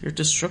good, see? You're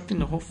disrupting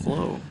the whole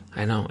flow.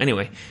 I know.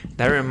 Anyway,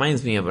 that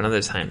reminds me of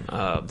another time.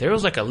 There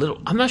was like a little...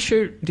 I'm not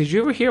sure... Did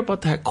you ever hear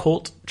about that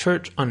cult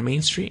church on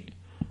Main Street?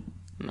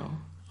 No.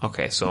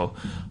 Okay, so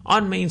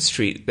on Main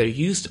Street, there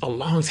used... A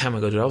long time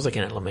ago, dude, I was like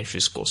in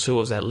elementary school. So it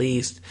was at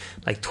least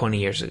like 20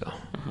 years ago.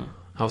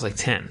 I was like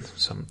 10.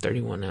 So I'm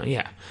 31 now.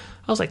 Yeah.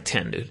 I was like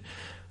 10, dude.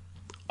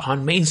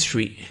 On Main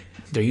Street,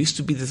 there used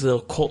to be this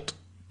little cult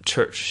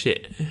church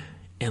shit.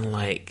 And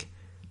like...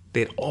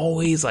 They'd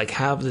always like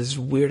have this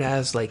weird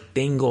ass like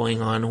thing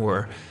going on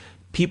where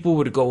people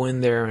would go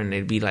in there and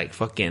they'd be like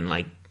fucking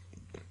like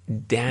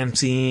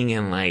dancing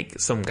and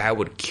like some guy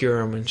would cure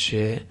them and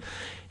shit.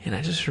 And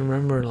I just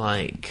remember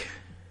like,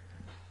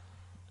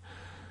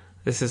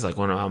 this is like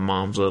one of my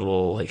mom's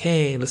little like,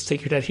 hey, let's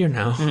take your dad here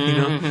now, you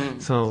know?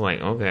 So I was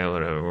like, okay,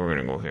 whatever, we're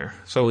gonna go here.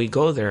 So we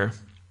go there,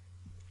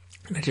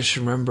 and I just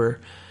remember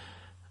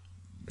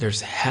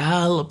there's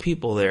hella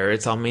people there.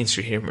 It's on Main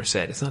Street here in Merced.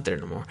 It's not there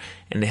no more.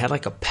 And they had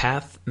like a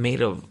path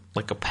made of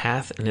like a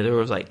path, and there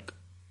was like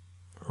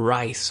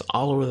rice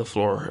all over the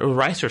floor. It was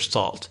rice or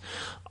salt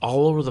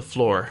all over the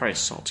floor. Probably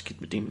salt to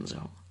keep the demons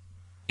out.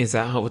 Is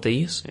that what they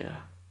use? Yeah.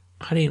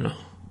 How do you know?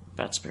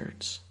 Bad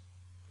spirits.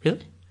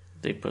 Really?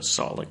 They put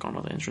salt like on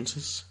all the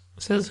entrances.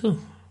 Says who?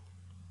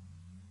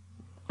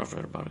 I've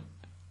read about it.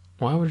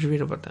 Why would you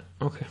read about that?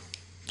 Okay.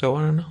 So I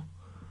want to know.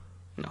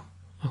 No.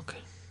 Okay.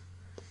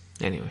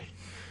 Anyway.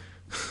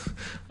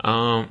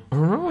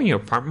 Remember when your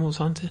apartment was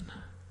haunted?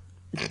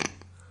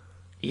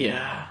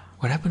 Yeah.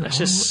 What happened? That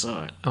just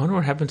sucked. I wonder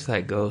what happened to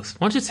that ghost.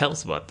 Why don't you tell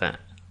us about that?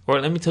 Or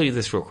let me tell you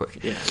this real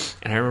quick. Yeah.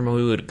 And I remember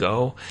we would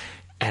go,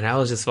 and I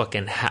was just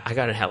fucking... I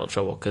got in hella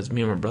trouble because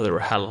me and my brother were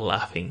hella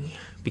laughing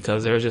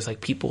because there was just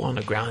like people on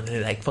the ground and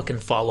they like fucking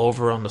fall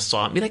over on the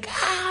saw and be like,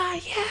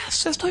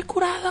 yes, estoy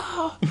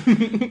curado.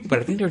 But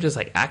I think they were just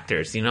like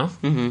actors, you know?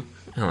 Mm-hmm.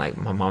 And like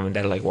my mom and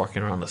dad like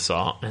walking around the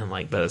saw, and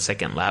like by the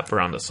second lap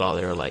around the saw,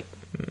 they were like,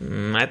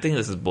 I think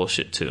this is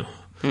bullshit too.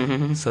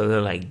 Mm-hmm. So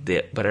they're like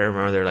dip. But I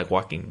remember they're like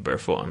walking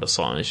barefoot on the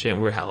saw and shit,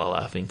 and we were hella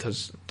laughing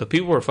because the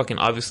people were fucking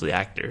obviously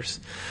actors.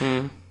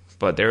 Mm.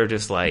 But they were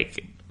just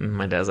like,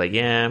 my dad's like,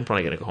 yeah, I'm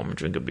probably gonna go home and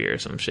drink a beer or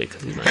some shit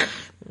because he's like,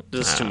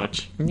 this is too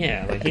much.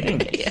 Yeah, like he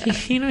didn't,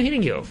 he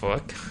didn't give a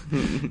fuck.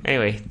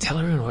 Anyway, tell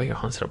everyone about your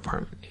haunted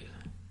apartment,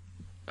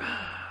 dude.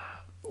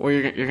 Or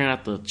you're gonna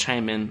have to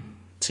chime in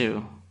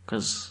too,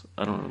 because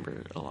I don't remember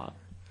it a lot.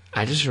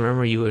 I just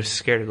remember you were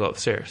scared to go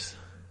upstairs.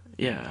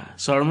 Yeah,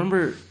 so I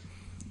remember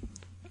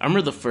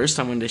the first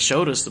time when they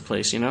showed us the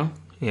place, you know?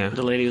 Yeah.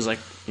 The lady was like,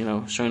 you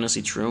know, showing us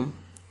each room.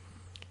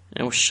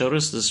 And when she showed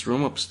us this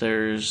room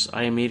upstairs,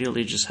 I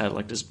immediately just had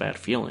like this bad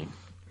feeling.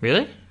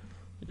 Really?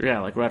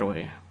 Yeah, like right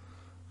away.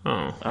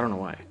 Oh. I don't know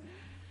why.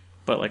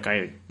 But like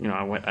I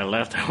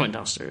left, I went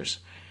downstairs.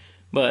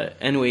 But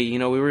anyway, you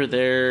know, we were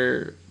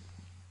there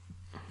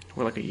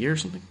for like a year or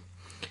something.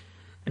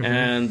 Mm-hmm.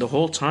 And the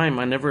whole time,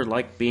 I never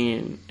liked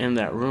being in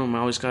that room. I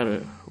always got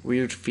a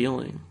weird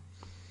feeling.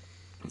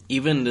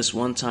 Even this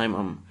one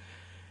time,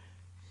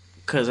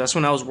 because that's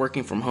when I was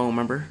working from home,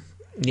 remember?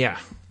 Yeah.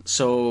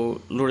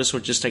 So Lourdes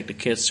would just take the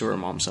kids to her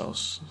mom's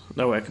house.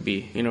 That way I could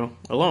be, you know,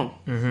 alone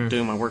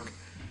doing my work.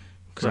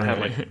 Because I had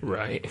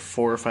like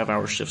 4 or 5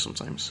 hour shifts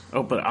sometimes.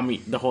 Oh, but I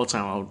mean, the whole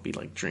time I would be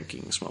like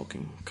drinking,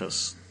 smoking,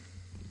 because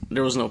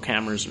there was no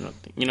cameras or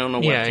nothing. You know,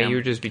 no webcam. Yeah, you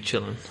would just be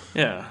chilling.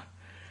 Yeah.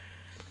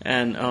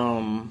 And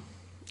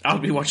I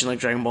would be watching like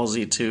Dragon Ball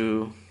Z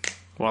 2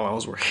 while I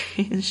was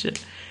working and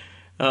shit.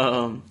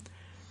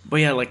 But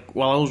yeah, like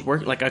while I was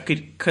working, like I could,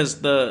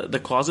 because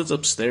the closets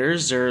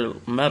upstairs, they're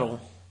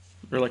metal.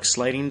 They're like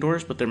sliding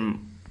doors, but they're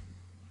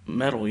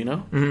metal, you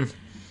know? Mm-hmm.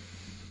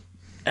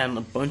 And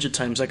a bunch of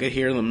times I could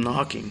hear them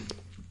knocking.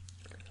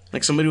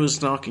 Like somebody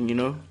was knocking, you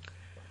know?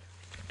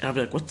 And I'd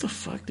be like, what the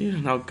fuck, dude?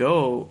 And I'll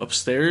go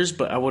upstairs,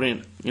 but I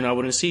wouldn't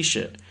see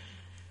shit.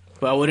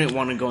 But I wouldn't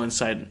want to go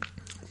inside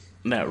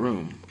that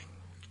room.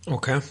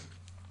 Okay.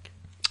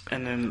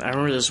 And then I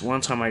remember this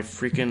one time I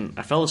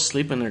fell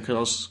asleep in there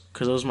because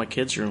it was my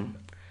kid's room.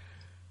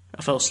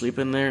 I fell asleep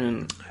in there,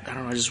 and I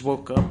don't know, I just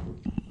woke up.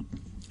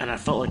 And I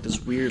felt like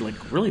this weird,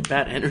 like really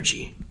bad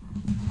energy.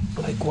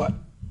 Like what?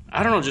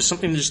 I don't know, just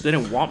something just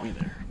didn't want me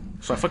there.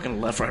 So I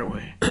fucking left right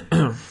away.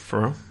 For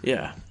real?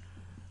 Yeah.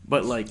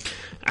 But, like...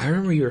 I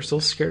remember you were so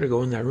scared to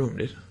go in that room,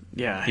 dude.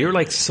 Yeah. You were,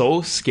 like,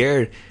 so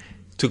scared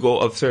to go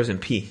upstairs and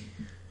pee.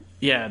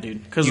 Yeah,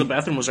 dude. Because the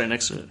bathroom was right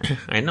next to it.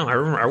 I know. I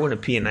remember I went to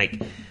pee and,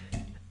 like...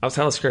 I was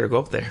hella scared to go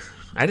up there.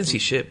 I didn't see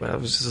shit, but I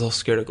was just so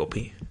scared to go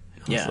pee.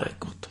 I was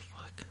like, what the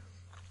fuck?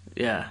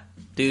 Yeah.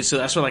 Dude, so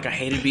that's why, like, I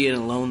hated being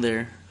alone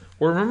there.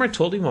 Well, remember I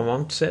told you my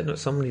mom said that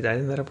somebody died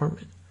in that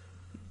apartment?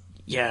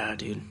 Yeah,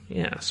 dude.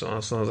 Yeah, so I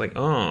was like,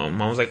 oh.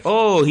 Mom was like,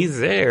 oh, he's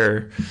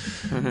there.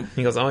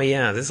 He goes, oh,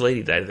 yeah, this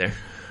lady died there.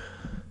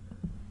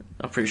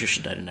 I'm pretty sure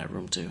she died in that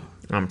room, too.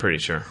 I'm pretty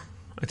sure.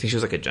 I think she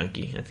was like a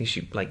junkie. I think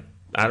she, like,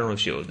 I don't know if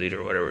she OD'd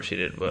or whatever she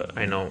did, but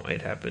I know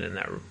it happened in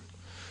that room.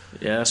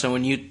 Yeah, so I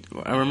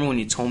remember when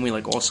you told me,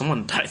 like, oh,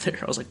 someone died there,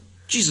 I was like,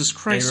 Jesus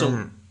Christ.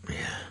 Yeah.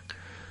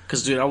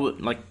 Because, dude, I don't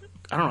know,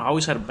 I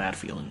always had a bad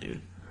feeling, dude.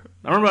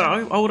 I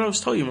remember, I would always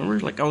tell you, remember?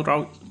 Like,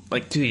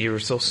 Dude, you were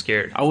so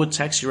scared. I would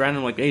text you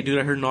random, like, hey, dude,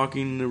 I heard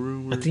knocking in the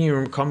room. I think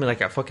you called me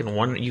like at fucking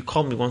 1. You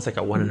called me once like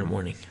at 1 in the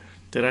morning.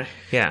 Did I?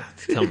 Yeah,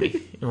 tell me.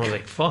 And I was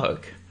like,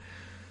 fuck.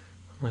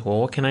 I'm like,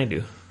 well, what can I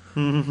do?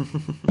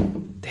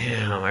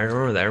 Damn, I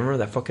remember that. I remember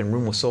that fucking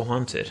room was so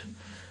haunted.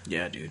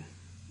 Yeah, dude.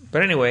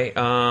 But anyway,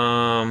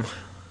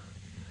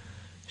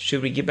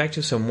 should we get back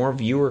to some more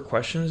viewer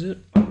questions,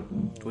 dude?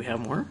 Do we have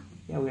more?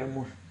 Yeah, we have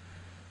more.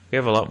 We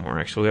have a lot more,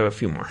 actually. We have a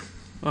few more.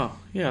 Oh,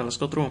 yeah, let's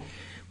go through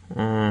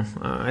them.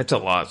 It's a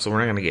lot, so we're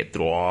not going to get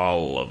through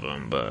all of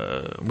them,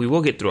 but we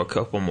will get through a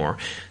couple more.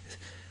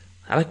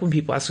 I like when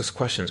people ask us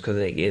questions because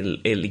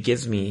it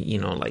gives me, you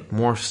know, like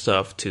more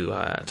stuff to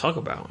talk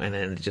about, and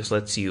then it just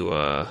lets you,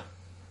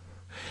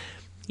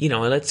 you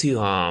know, it lets you.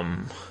 Oh,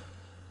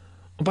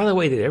 by the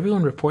way, did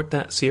everyone report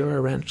that Sierra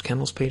Ranch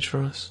Kennels page for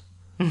us?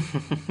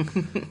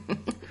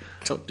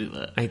 Don't do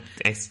that.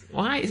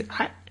 Why?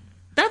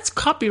 That's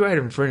copyright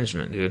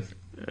infringement, dude.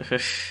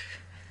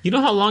 You know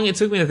how long it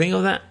took me to think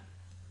of that?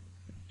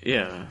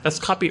 Yeah. That's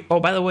copy. Oh,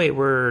 by the way,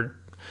 we're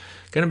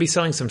gonna be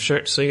selling some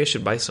shirts, so you guys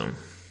should buy some.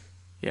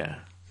 Yeah.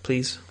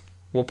 Please.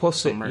 We'll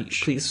post Some it.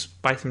 merch. Please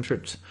buy some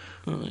shirts.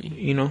 Really?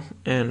 You know,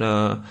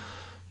 and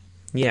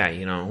yeah,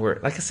 you know, we're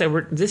like I said,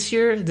 this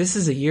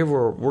is a year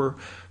where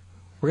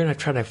we're gonna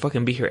try to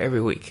fucking be here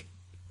every week.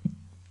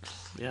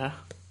 Yeah.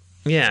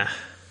 Yeah.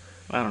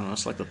 I don't know.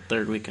 It's like the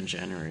third week in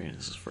January.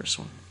 This is the first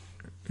one.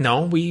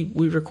 No, we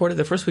recorded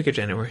the first week of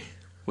January.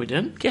 We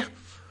did? Yeah.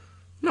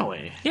 No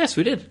way. Yes,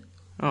 we did.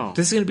 Oh.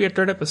 This is gonna be our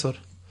third episode.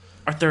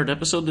 Our third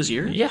episode this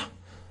year? Yeah.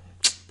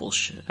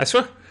 Bullshit. I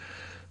swear.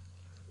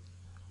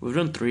 We've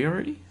done 3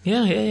 already?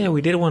 Yeah.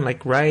 We did one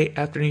like right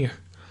after New Year.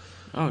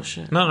 Oh,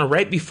 shit. No,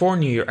 right before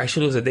New Year.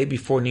 Actually, it was the day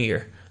before New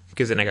Year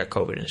because then I got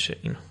COVID and shit.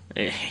 You know.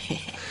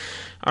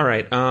 All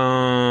right.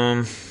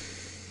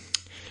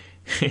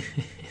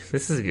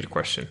 This is a good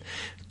question.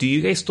 Do you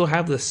guys still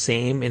have the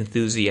same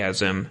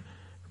enthusiasm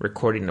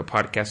recording the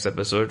podcast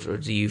episodes, or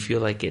do you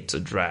feel like it's a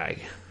drag?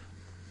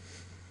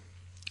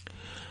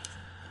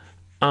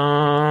 I've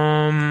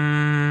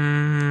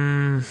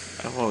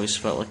always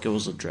felt like it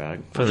was a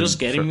drag. From Just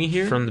getting me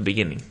here? from the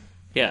beginning.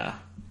 Yeah.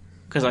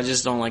 Because I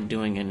just don't like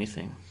doing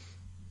anything.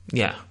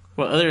 Yeah,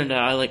 Well, other than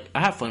that, I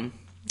have fun.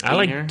 I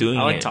like here. doing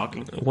it. I like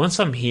talking. Once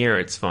I'm here,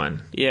 it's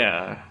fun.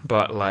 Yeah.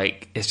 But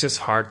like, it's just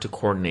hard to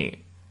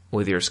coordinate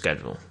with your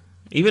schedule.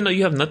 Even though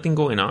you have nothing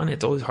going on,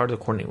 it's always hard to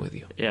coordinate with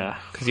you Yeah.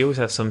 because you always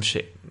have some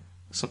shit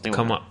Something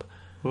come like, up.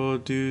 Oh,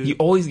 dude.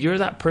 You're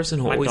that person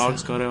who My always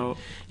dogs got out.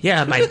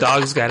 Yeah, my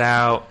dogs got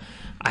out.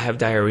 I have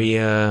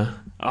diarrhea.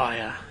 Oh,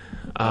 yeah.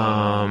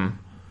 I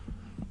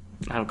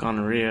I have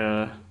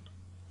gonorrhea.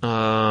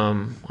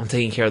 I'm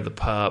taking care of the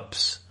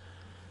pups.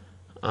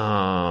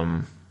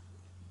 The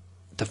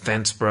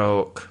fence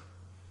broke.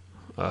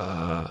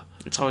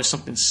 It's always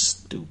something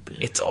stupid.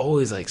 It's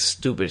always like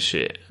stupid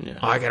shit. Yeah.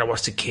 Oh, I gotta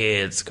watch the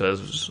kids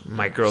because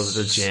my girl's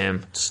at the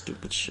gym.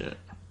 Stupid shit.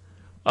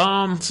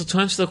 So to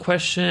answer the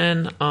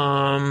question,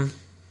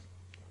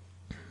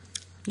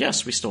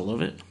 Yes, we still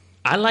love it.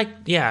 I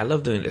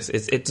love doing this.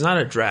 It's not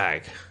a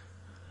drag.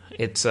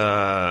 It's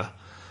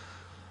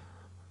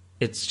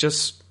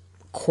just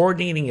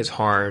coordinating is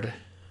hard,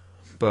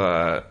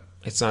 but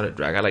it's not a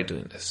drag. I like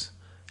doing this.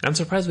 I'm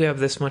surprised we have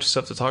this much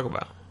stuff to talk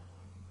about.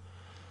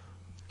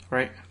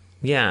 Right?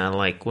 Yeah,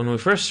 like when we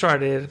first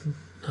started,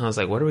 I was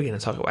like, what are we going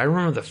to talk about? I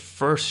remember the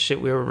first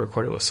shit we ever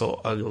recorded was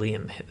so ugly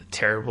and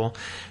terrible.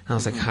 And I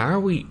was like,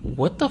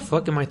 what the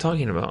fuck am I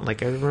talking about?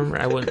 Like, I remember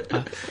I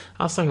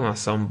was talking about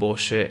some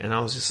bullshit and I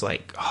was just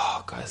like,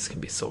 oh god, this can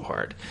be so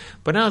hard.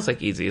 But now it's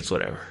like easy, it's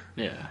whatever.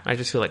 Yeah. I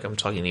just feel like I'm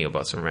talking to you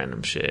about some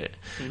random shit,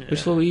 which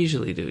is what we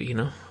usually do, you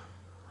know?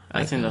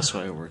 I think that's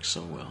why it works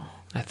so well.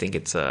 I think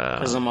it's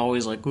Because I'm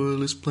always like, well,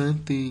 let's plan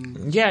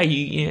things. yeah,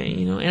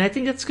 you know, and I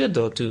think that's good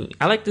though too.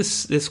 I like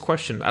this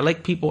question. I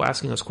like people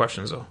asking us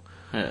questions though.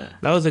 Yeah.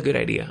 That was a good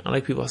idea. I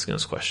like people asking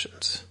us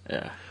questions.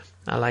 Yeah.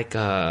 I like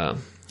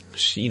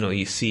you know,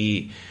 you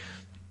see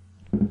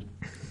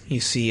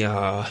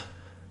that,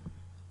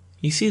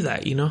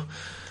 you know,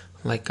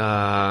 like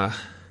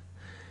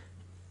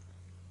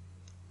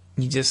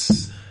you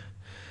just,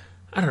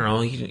 I don't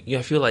know,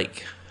 I feel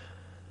like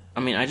I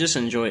mean, I just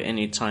enjoy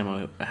any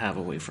time I have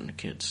away from the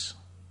kids.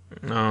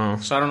 No.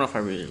 So I don't know if I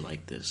really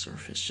like this or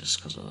if it's just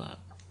because of that.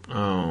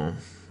 Oh,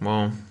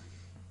 well.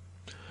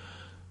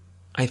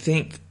 I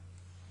think,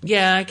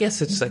 yeah, I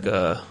guess it's like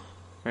a...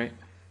 Right?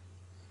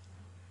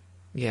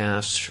 Yeah,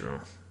 that's true.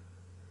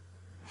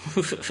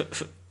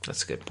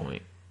 That's a good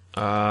point.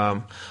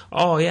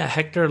 Oh, yeah,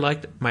 Hector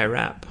liked my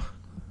rap.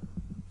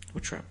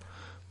 Which rap?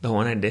 The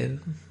one I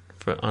did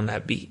on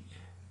that beat.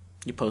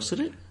 You posted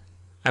it?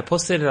 I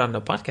posted it on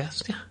the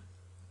podcast, yeah.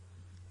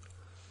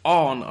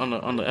 Oh,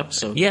 on the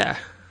episode? Yeah.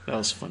 That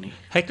was funny.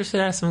 Hector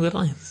said I had some good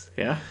lines.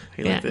 Yeah?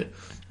 He liked it?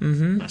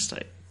 Mm-hmm. That's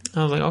tight.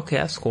 I was like, okay,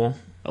 that's cool.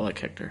 I like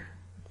Hector.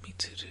 Me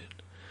too, dude.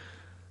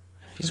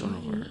 He's one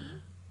of our...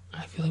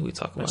 I feel like we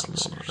talk about him a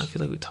listeners. lot. I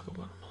feel like we talk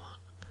about him a lot.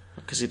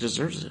 Because he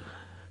deserves it.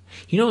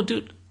 You know,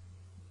 dude,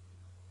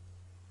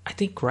 I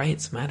think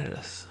Riot's mad at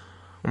us.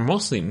 Or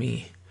mostly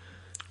me.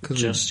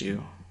 Just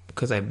you.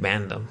 Because I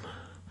banned him.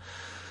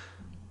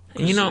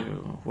 And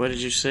what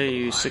did you say?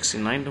 You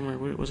 69'd him, or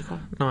what was it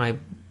called? No, I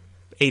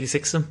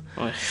 86'd him.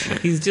 Oh.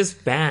 He's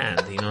just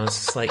banned,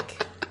 it's just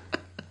like...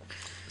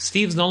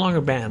 Steve's no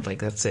longer banned, like,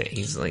 that's it.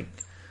 He's like...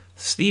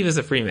 Steve is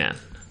a free man.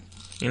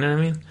 You know what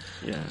I mean?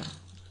 Yeah.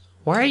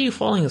 Why are you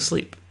falling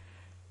asleep?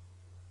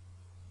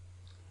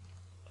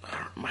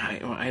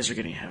 My eyes are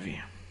getting heavy.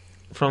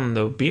 From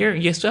the beer?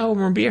 You still have one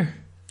more beer.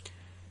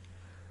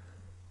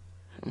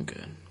 I'm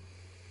good.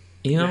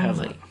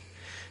 Like...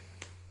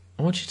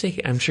 Why don't you take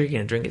it? I'm sure you're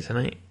going to drink it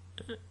tonight.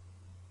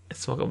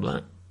 Smoke a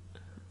blunt.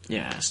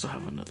 Yeah, I still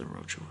have another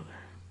roach over there.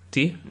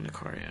 Do you? In the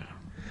car, yeah.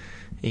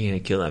 You're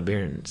going to kill that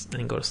beer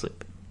and go to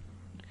sleep.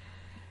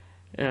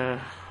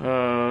 Yeah.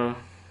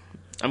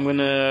 I'm going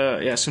to...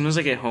 Yeah, as soon as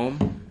I get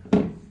home...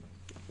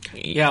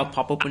 Yeah, I'll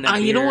pop open that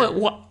beer. You know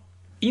what?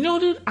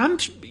 Dude, I'm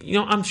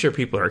sure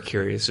people are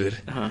curious, dude.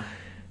 Uh-huh.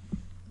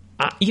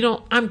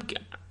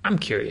 I'm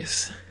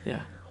curious.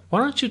 Yeah. Why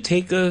don't you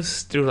take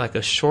us through like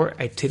a short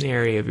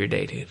itinerary of your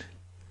day, dude?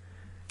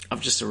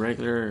 Of just a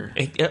regular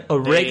a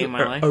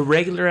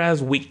regular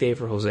ass weekday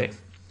for Jose.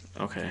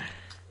 Okay.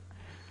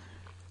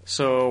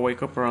 So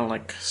wake up around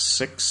like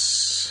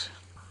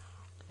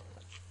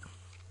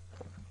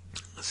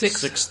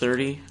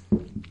 6:30.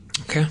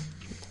 Okay.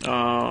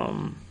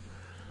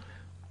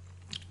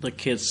 The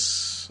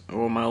kids,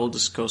 my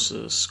oldest goes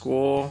to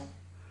school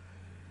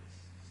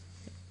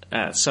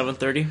at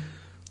 7:30.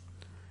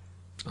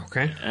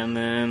 Okay. And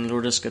then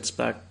Lourdes gets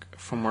back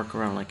from work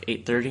around like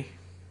 8:30.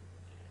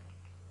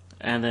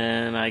 And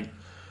then I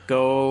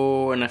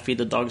go and I feed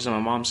the dogs in my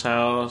mom's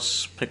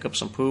house, pick up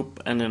some poop,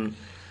 and then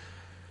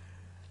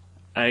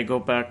I go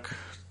back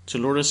to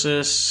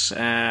Lourdes's,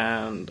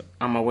 and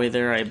on my way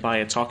there I buy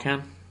a tall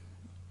can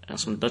and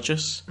some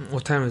Dutchess.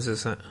 What time is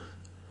this at?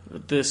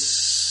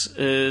 This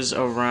is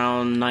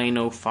around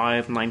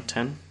 9:05,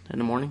 9:10 in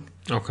the morning.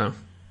 Okay.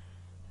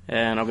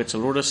 And I'll get to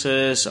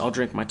Lourdes's, I'll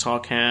drink my tall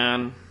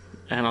can,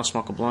 and I'll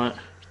smoke a blunt.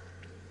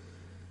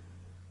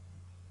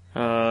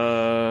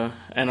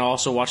 And I'll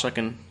also watch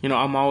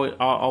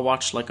I'll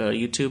watch like a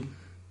YouTube.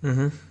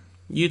 Mm-hmm.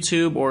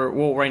 YouTube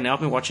right now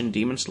I've been watching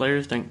Demon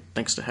Slayer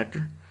thanks to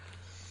Hector.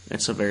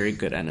 It's a very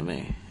good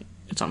anime.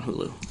 It's on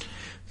Hulu.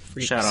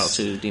 Freaks. Shout out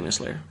to Demon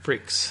Slayer.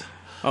 Freaks.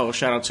 Oh,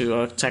 shout out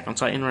to Attack on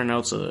Titan. Right now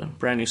it's a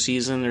brand new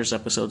season. There's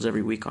episodes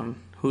every week on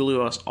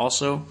Hulu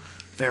also.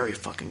 Very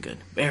fucking good.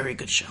 Very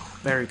good show.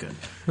 Very good.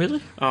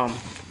 Really?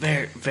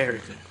 Very, very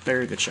good.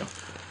 Very good show.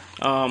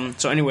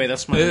 So anyway,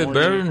 that's my Is it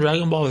morning. better than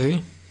Dragon Ball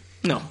Z?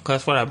 No.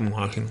 That's what I've been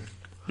watching.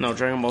 No,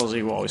 Dragon Ball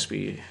Z will always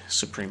be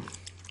supreme.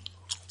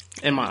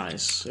 In my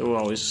eyes, it will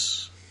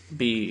always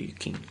be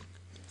king.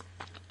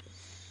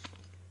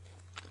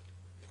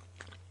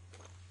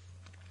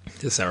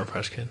 The Sour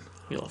Patch Kid.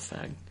 You little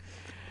fag.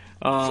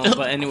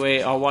 But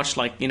anyway, I'll watch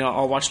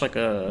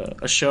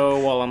a show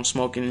while I'm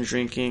smoking and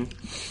drinking.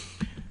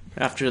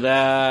 After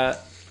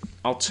that,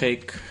 I'll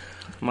take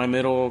my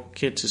middle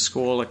kid to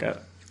school like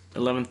at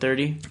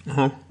 11:30.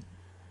 Uh-huh.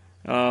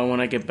 When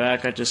I get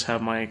back, I just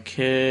have my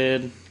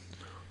kid.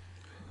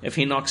 If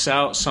he knocks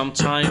out,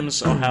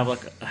 sometimes I'll have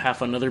like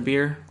half another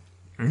beer.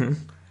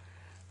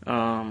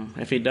 Mm-hmm.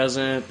 If he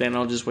doesn't, then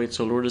I'll just wait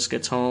till Lourdes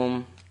gets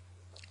home.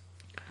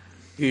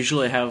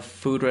 Usually I have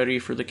food ready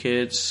for the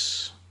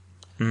kids.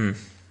 Mm.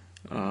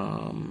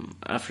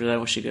 After that,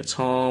 when she gets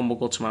home, we'll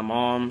go to my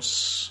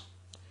mom's.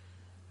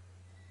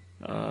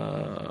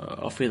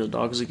 I'll feed the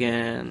dogs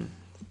again.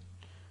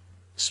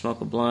 Smoke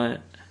a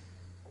blunt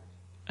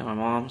at my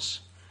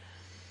mom's.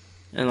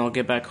 And I'll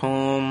get back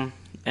home,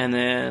 and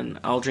then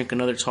I'll drink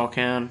another tall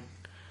can,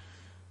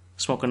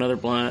 smoke another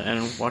blunt,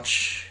 and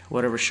watch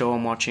whatever show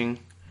I'm watching.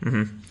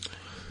 Mm-hmm.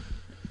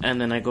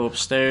 And then I go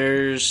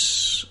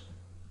upstairs,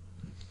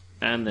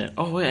 and then...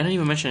 Oh, wait, I didn't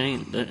even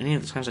mention any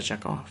of the times I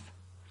check off.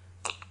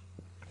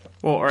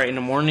 Well, alright, in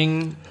the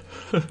morning,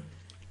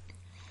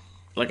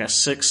 like at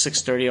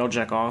 6:30, I'll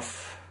jack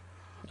off.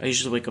 I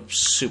usually wake up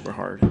super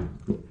hard.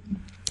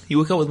 You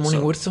wake up with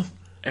morning wood still?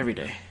 Every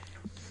day.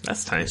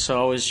 That's tight. So I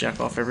always jack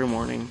off every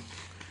morning.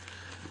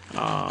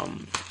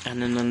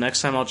 And then the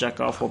next time I'll jack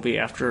off will be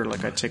after,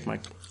 like, I take my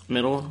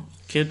middle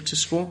kid to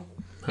school.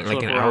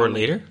 Like an hour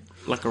later?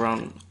 Like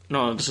around...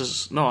 No,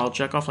 I'll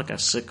jack off, like,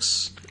 at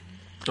 6.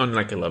 On,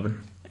 like,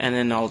 11. And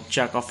then I'll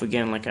jack off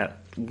again, like, at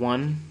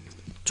 1,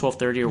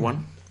 12:30 or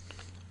 1.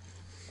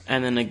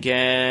 And then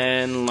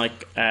again,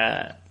 like,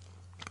 at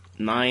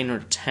 9 or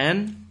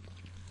 10.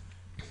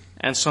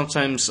 And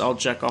sometimes I'll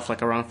jack off,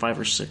 like, around 5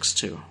 or 6,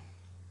 too.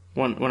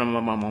 When I'm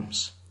at my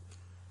mom's.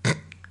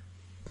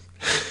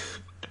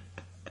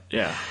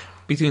 Yeah.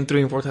 Between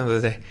 3 and 4 times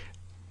a day.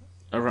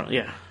 Around,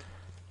 yeah.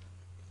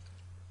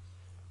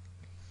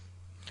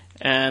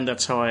 And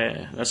that's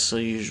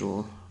the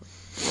usual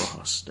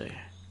Rojas day.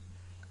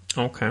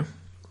 Okay.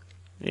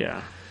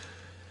 Yeah.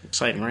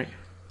 Exciting, right?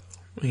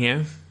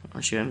 Yeah.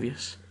 Aren't you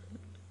envious?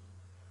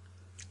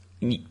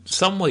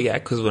 Somewhat, yeah,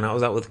 because when I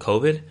was out with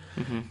COVID,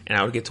 and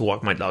I would get to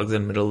walk my dogs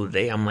in the middle of the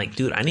day, I'm like,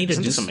 dude, I need to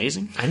do this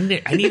amazing. I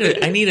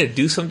need to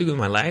do something with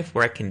my life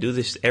where I can do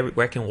this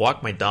where I can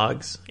walk my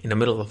dogs in the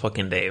middle of the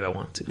fucking day if I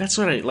want to. That's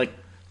what I like.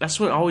 That's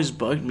what always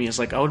bugged me. Is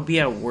like I would be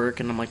at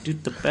work and I'm like,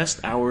 dude, the best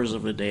hours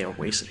of the day are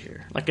wasted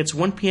here. Like it's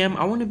 1 p.m.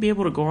 I want to be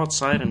able to go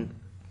outside and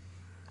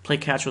play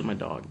catch with my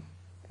dog,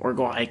 or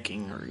go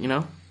hiking, or you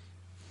know.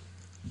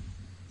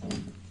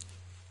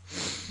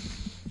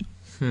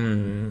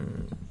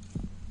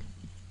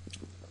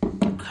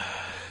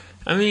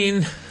 I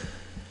mean,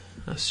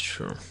 that's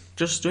true.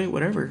 Just doing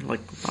whatever.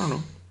 Like, I don't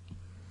know.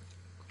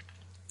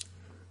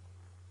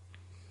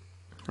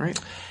 Right?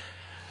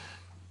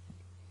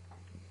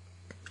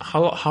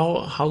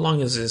 How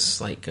long is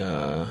this, like,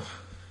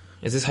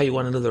 is this how you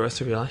want to live the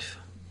rest of your life?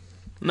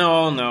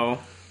 No.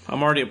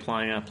 I'm already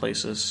applying at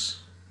places.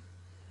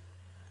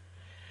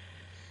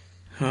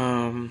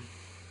 But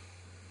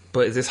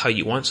is this how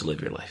you want to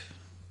live your life?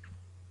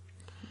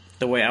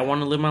 The way I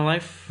want to live my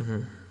life?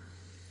 Mm-hmm.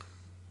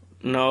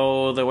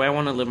 No, the way I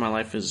want to live my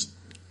life is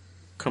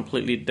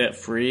completely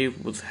debt-free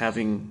with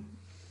having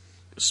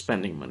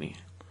spending money.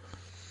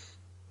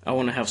 I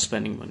want to have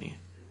spending money.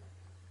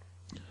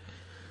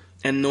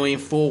 And knowing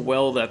full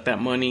well that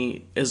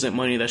money isn't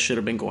money that should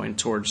have been going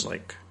towards,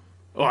 like,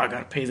 oh, I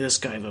gotta pay this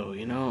guy, though,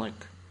 you know? Like,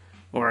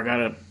 or I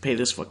gotta pay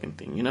this fucking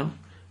thing, you know?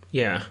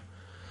 Yeah.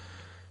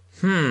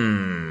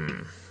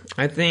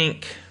 I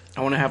think...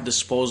 I want to have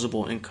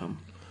disposable income.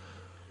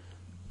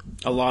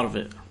 A lot of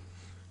it.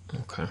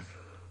 Okay.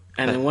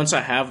 And then once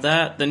I have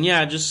that, then yeah,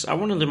 I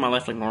want to live my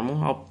life like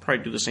normal. I'll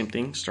probably do the same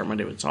thing. Start my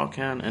day with a tall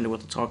can, end it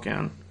with a tall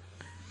can.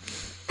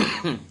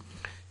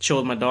 Chill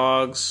with my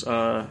dogs.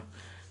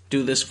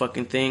 Do this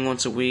fucking thing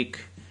once a week.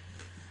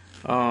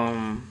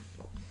 I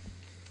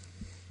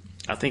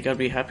think I'd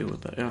be happy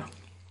with that,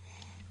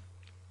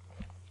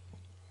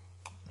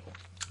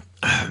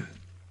 yeah.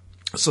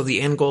 So the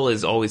end goal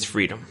is always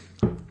freedom.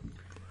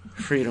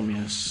 Freedom,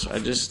 yes. I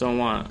just don't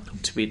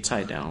want to be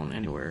tied down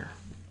anywhere.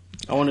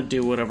 I want to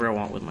do whatever I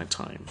want with my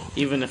time.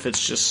 Even if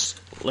it's just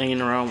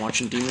laying around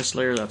watching Demon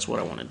Slayer, that's what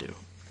I want to do.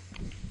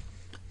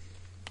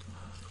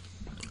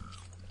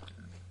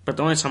 But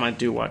the only time I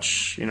do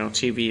watch,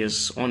 TV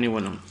is only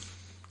when I'm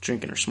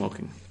drinking or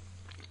smoking.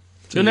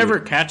 You'll never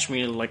catch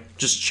me, like,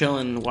 just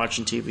chilling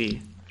watching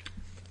TV.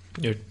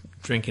 You're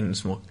drinking and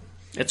smoking?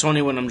 It's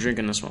only when I'm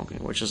drinking and smoking,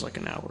 which is like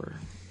an hour.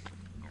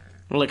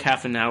 Or like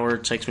half an hour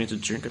it takes me to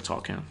drink a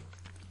tall can.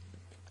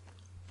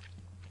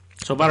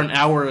 So about an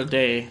hour a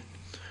day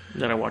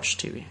that I watch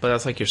TV. But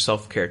that's like your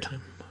self-care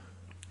time.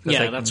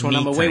 That's when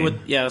I'm away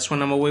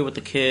with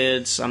the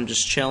kids. I'm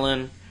just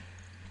chilling.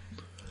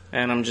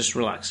 And I'm just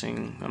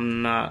relaxing.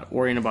 I'm not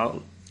worrying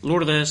about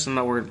Lourdes. I'm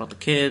not worried about the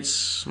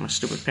kids, my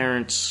stupid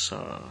parents,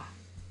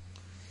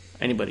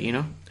 anybody,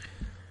 I'm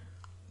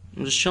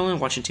just chilling,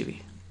 watching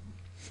TV.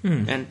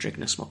 And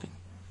drinking and smoking.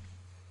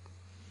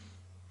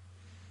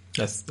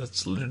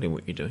 That's literally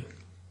what you're doing.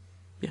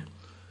 Yeah.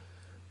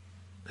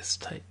 That's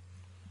tight.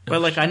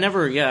 But like I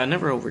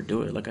never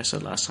overdo it. Like I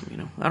said last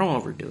time, I don't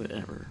overdo it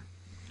ever.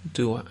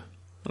 Do what?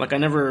 Like I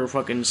never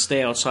fucking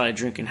stay outside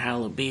drinking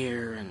hella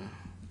beer and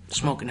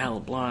smoking hella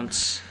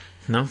blunts.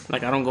 No?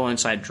 Like I don't go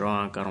inside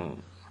drunk. I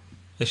don't.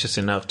 It's just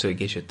enough to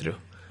get you through.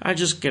 I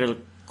just get a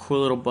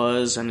cool little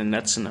buzz and then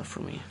that's enough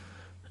for me.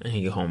 And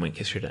you go home and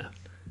kiss your dad.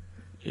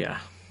 Yeah.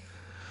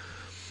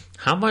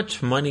 How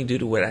much money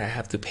would I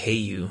have to pay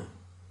you?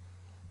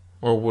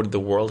 Or would the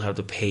world have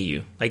to pay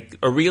you? Like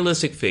a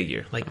realistic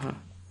figure. Like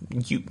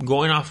you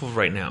going off of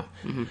right now.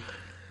 Mm-hmm.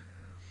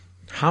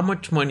 How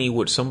much money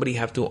would somebody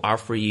have to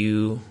offer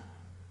you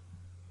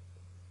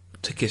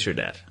to kiss your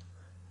dad?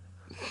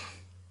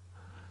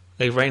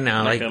 Like right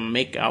now, like a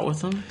make out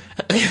with him?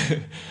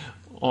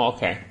 Oh,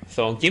 okay.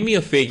 So give me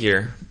a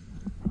figure.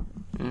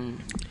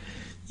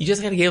 You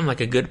just gotta give him like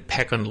a good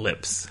peck on the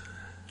lips.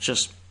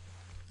 Just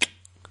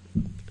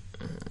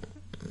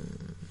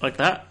like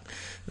that?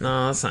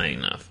 No, that's not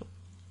enough.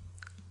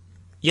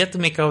 You have to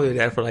make out with your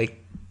dad for like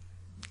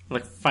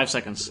 5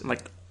 seconds.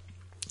 Like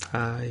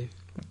 5.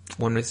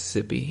 1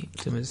 Mississippi,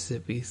 2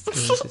 Mississippis, 3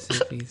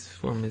 Mississippis,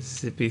 4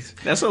 Mississippis.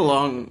 That's a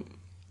long.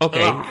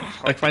 Okay,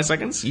 like 5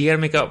 seconds. You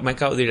gotta make out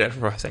with your dad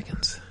for 5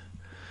 seconds.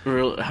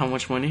 How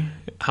much money?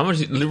 How much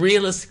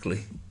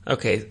realistically?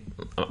 Okay,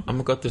 I'm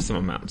gonna go through some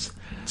amounts.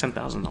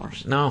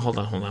 $10,000. No, hold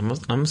on. I'm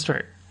gonna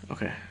start.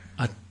 Okay.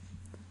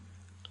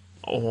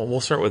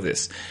 We'll start with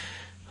this.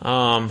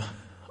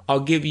 I'll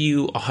give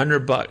you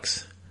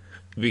 $100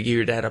 if you give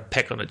your dad a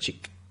peck on the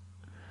cheek.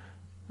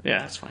 Yeah,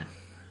 that's fine.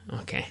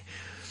 Okay.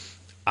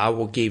 I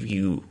will give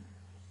you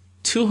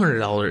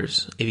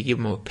 $200 if you give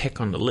him a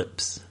peck on the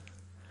lips.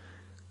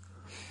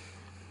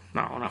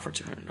 No, not for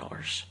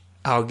 $200.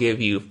 I'll give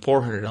you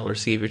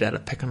 $400 to give your dad a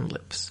peck on the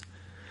lips.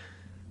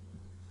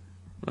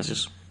 Let's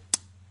just...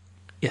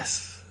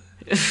 Yes.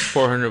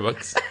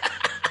 $400.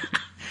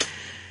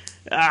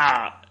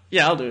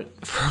 Yeah, I'll do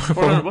it.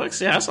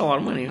 $400? Yeah, that's a lot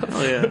of money.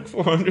 Hell yeah.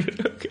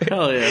 400. Okay.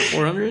 Hell yeah.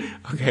 400?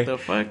 Okay. What the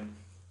fuck?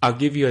 I'll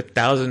give you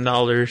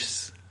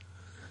 $1,000.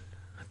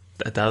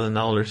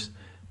 $1,000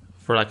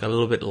 for like a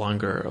little bit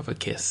longer of a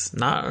kiss.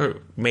 Not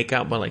make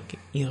out, but like,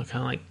 you know,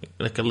 kind of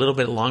like a little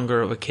bit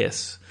longer of a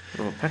kiss. A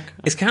little peck?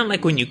 It's kind of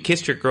like when you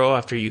kiss your girl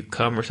after you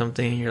come or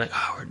something, and you're like,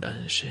 oh, we're done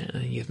and shit.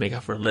 And you make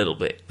out for a little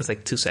bit. It's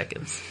like 2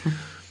 seconds.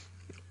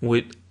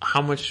 With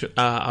how much?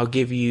 I'll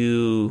give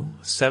you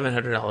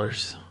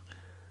 $700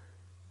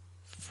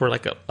 for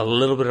like a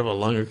little bit of a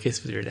longer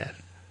kiss with your dad.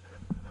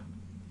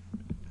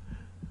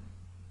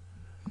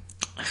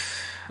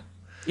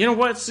 You know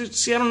what?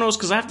 See, I don't know. It's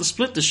because I have to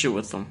split this shit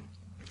with them.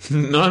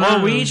 No.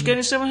 Are we each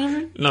getting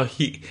 $700? No,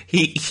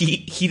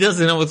 he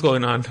doesn't know what's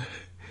going on.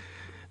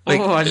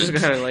 Like, I just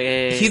gotta like.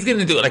 Hey, he's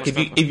gonna do it. Like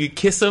if you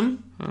kiss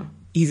him,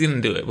 he's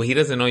gonna do it, but he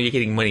doesn't know you're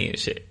getting money and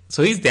shit.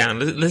 So he's down.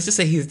 Let's just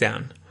say he's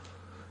down.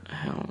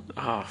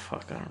 Oh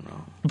fuck! I don't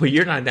know. But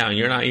you're not down.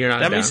 You're not. That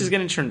That means he's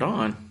getting turned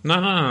on.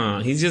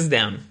 No. He's just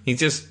down. He's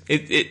just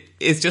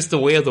it's just the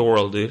way of the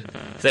world, dude.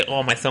 It's like,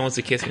 oh, my son wants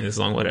to kiss me this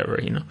long, whatever,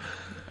 you know.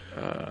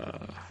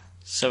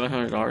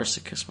 $700 to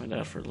kiss my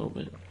dad for a little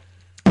bit.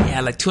 Yeah,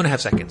 like 2.5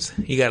 seconds.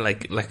 You gotta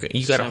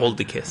you gotta hold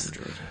the kiss.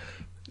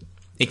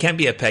 It can't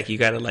be a peck. You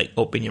gotta like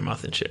open your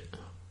mouth and shit.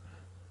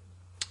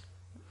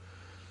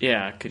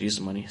 Yeah, I could use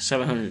the money.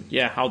 $700.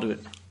 Yeah, I'll do it.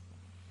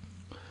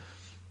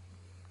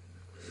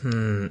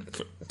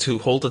 To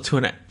hold a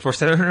 2.5 for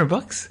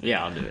 $700?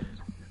 Yeah, I'll do it.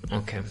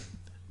 Okay.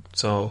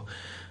 So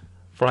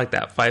for like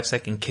that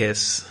 5-second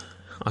kiss,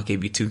 I'll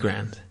give you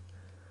 $2,000.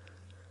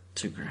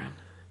 $2,000. And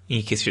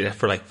you kiss your dad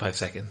for like 5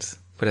 seconds.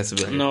 But that's a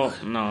bit. No,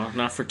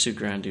 not for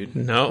 $2,000, dude.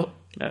 No.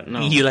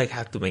 No. You like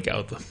have to make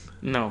out with them.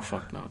 No,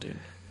 fuck no, dude.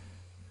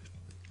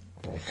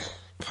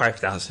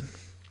 5,000.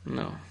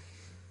 No.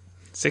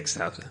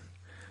 6,000.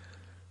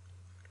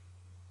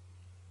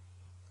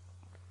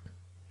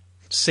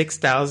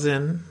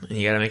 6,000, and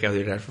you gotta make out with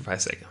your dad for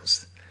 5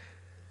 seconds.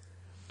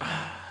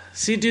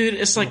 See, dude,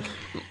 it's like,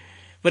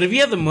 but if you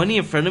have the money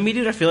in front of me,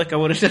 dude, I feel like I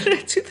would have done it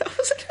at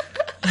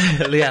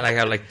 2,000. Yeah, like I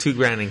have like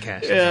 $2,000 in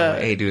cash. Yeah.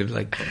 Like, hey, dude,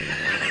 like.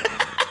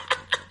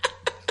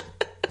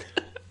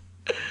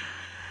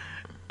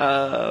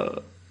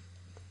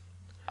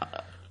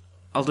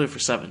 I'll do it for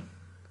 7.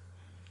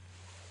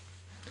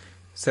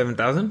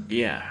 7,000?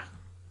 Yeah.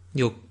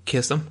 You'll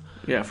kiss them?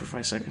 Yeah, for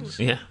 5 seconds.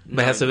 Yeah,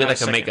 but it has to be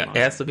like a make-out. Second, It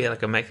has to be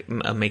like a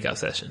make-out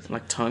session.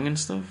 like tongue and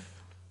stuff.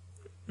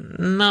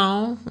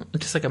 No,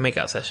 just like a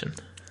make-out session.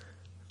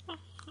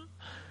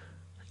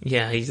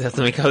 Yeah, you just have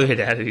to make out with your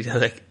dad.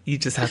 You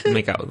just have to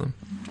make out with him.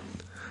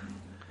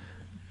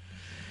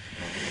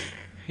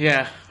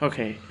 Yeah.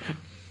 Okay.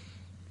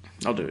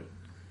 I'll do it.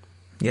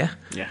 Yeah,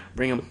 Yeah.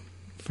 Bring him.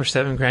 for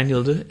 $7,000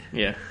 you'll do it.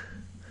 Yeah.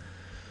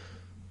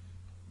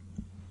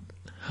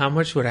 How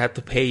much would I have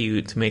to pay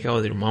you to make out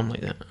with your mom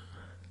like that?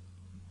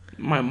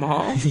 My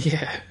mom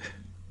Yeah.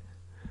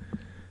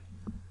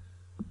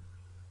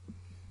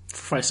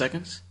 for 5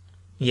 seconds.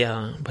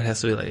 Yeah, but it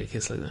has to be like a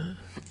kiss like that.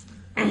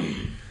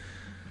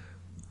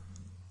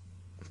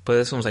 But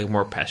this one's like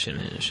more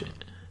passionate and shit.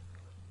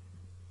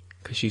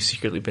 Because she's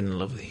secretly been in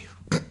love with you.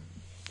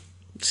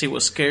 See,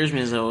 what scares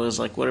me though is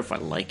like, what if I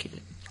like it?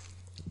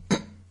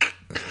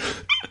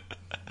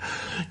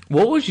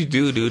 What would you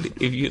do,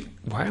 dude, if you...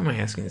 Why am I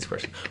asking this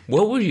question?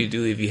 What would you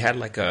do if you had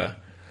like a...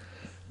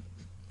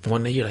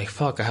 One day you're like,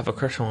 fuck, I have a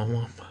crush on my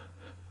mom.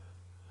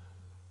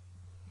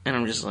 And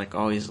I'm just like,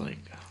 always like...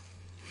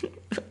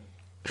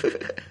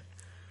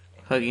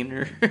 hugging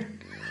her.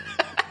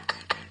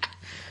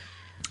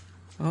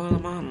 Oh,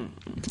 mom.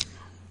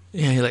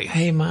 Yeah, you're like,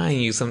 hey, ma,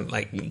 and you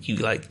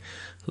like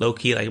low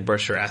key like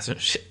brush your ass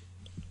and shit.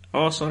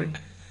 Oh, sorry.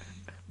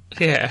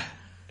 Yeah.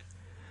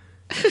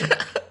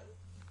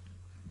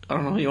 I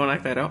don't know. You want to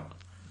act that out?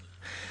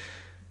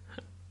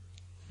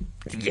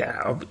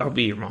 Yeah, I'll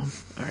be your mom.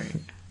 All right.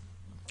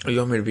 Or you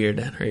want me to be your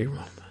dad or your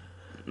mom?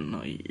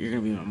 No, you're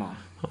gonna be my mom.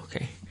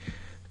 Okay.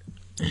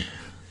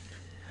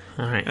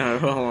 All right.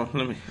 Hold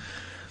on.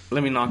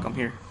 Let me knock. I'm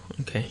here.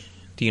 Okay.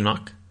 Do you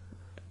knock?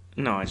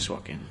 No, I just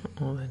walk in.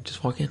 Oh, then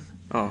just walk in.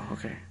 Oh,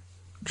 okay.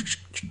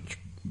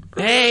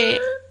 ¡Hey!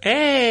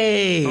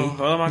 ¡Hey! Oh,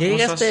 hola, ma, ¿Ya ¿cómo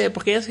llegaste? estás?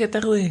 ¿Por qué llegaste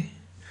tarde?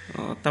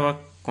 Oh, estaba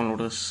con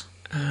Lourdes.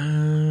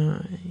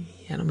 Ah,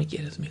 ya no me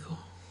quieres, mijo.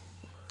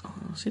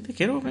 Oh, sí te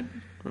quiero, man.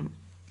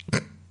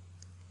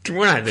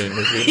 We're not doing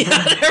this, dude.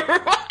 Yeah,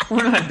 never mind.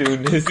 We're not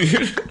doing this,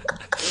 dude.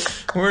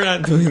 We're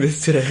not doing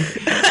this today.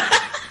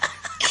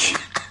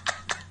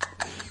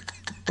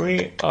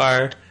 We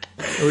are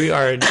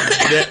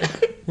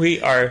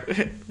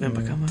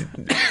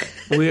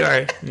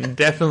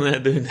definitely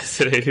not doing this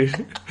today,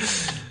 dude.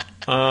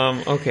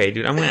 Okay,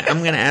 dude. I'm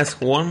gonna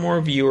ask one more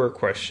viewer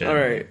question. All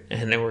right,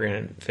 and then we're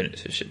gonna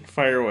finish this shit.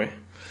 Fire away.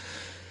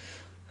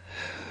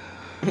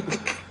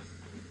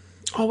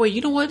 Oh wait,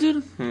 you know what,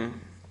 dude?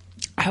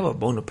 I have a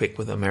bone to pick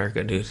with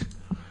America, dude.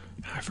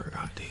 I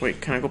forgot, dude. Wait,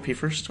 can I go pee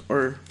first,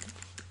 or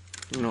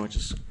no?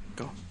 Just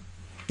go.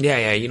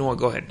 Yeah. You know what?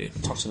 Go ahead, dude.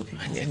 Talk to the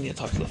people. I need to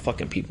talk to the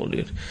fucking people,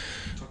 dude.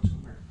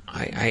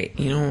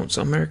 You know,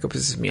 so America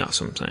pisses me off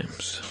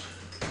sometimes.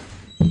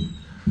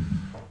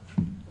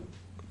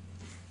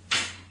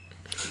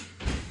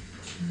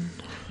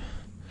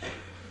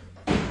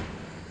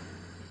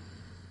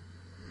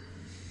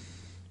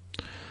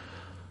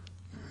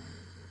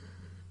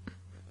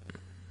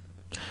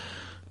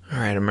 All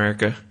right,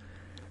 America.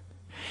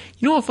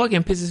 You know what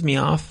fucking pisses me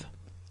off?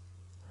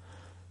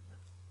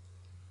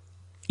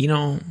 You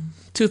know,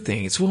 two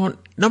things. Well,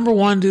 number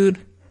one, dude,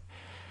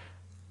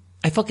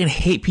 I fucking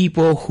hate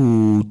people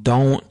who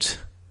don't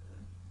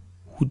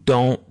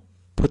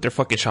put their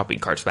fucking shopping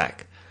carts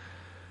back.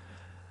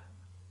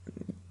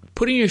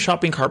 Putting your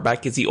shopping cart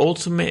back is the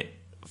ultimate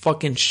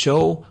fucking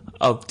show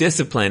of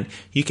discipline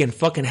you can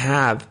fucking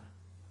have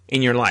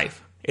in your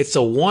life. It's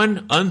the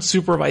one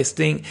unsupervised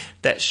thing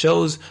that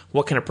shows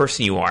what kind of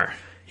person you are.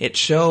 It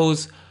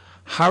shows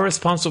how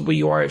responsible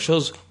you are. It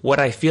shows what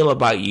I feel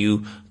about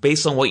you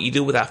based on what you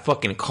do with that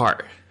fucking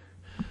cart.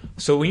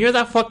 So when you're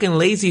that fucking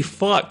lazy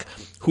fuck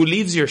who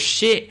leaves your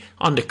shit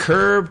on the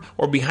curb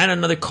or behind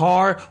another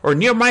car or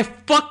near my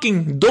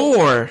fucking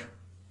door,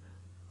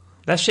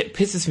 that shit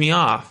pisses me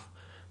off.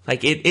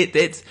 Like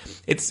it's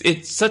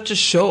such a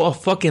show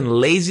of fucking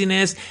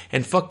laziness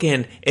and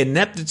fucking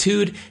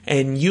ineptitude,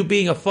 and you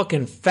being a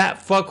fucking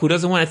fat fuck who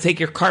doesn't want to take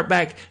your cart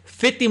back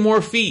 50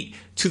 more feet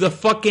to the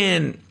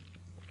fucking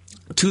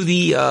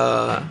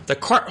the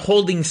cart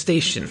holding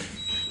station.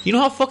 You know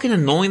how fucking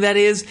annoying that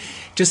is?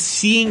 Just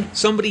seeing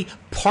somebody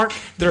park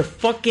their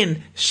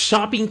fucking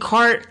shopping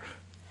cart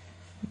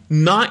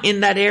not in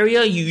that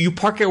area. You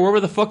park it wherever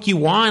the fuck you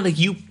want. Like,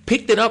 you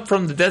picked it up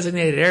from the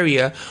designated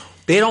area.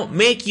 They don't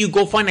make you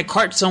go find a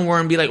cart somewhere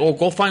and be like, oh,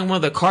 go find one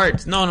of the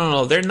carts.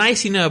 No. They're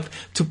nice enough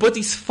to put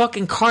these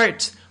fucking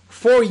carts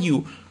for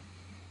you,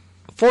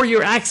 for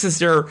your access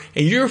there,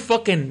 and your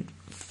fucking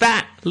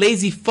fat,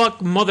 lazy fuck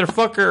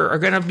motherfucker are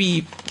gonna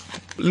be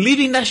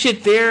leaving that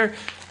shit there.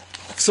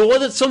 So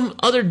whether some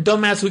other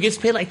dumbass who gets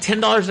paid like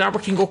 $10 an hour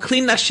can go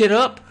clean that shit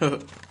up.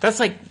 That's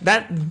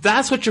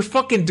what you're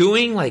fucking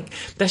doing. Like,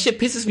 that shit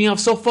pisses me off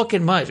so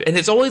fucking much. And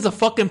it's always the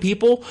fucking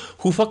people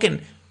who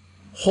fucking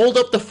hold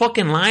up the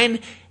fucking line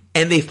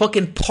and they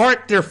fucking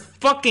park their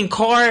fucking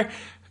car.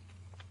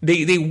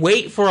 They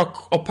wait for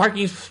a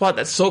parking spot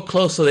that's so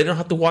close so they don't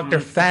have to walk their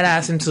fat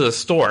ass into the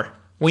store.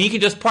 When you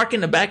can just park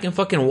in the back and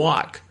fucking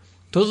walk.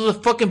 Those are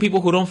the fucking people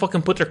who don't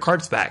fucking put their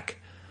carts back.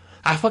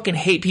 I fucking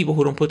hate people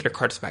who don't put their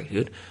carts back,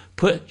 dude.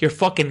 Put your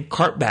fucking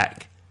cart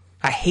back.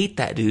 I hate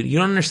that, dude. You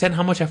don't understand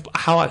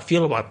how I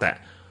feel about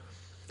that.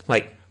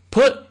 Like,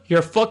 put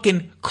your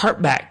fucking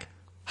cart back.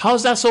 How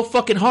is that so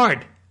fucking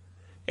hard?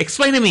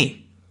 Explain to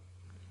me.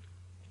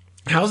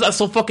 How is that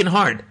so fucking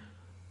hard?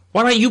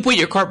 Why don't you put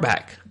your cart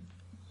back?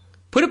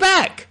 Put it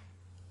back.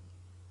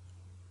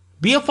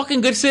 Be a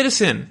fucking good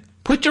citizen.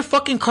 Put your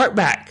fucking cart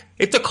back.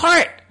 It's a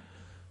cart.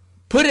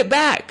 Put it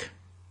back.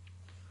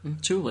 I'm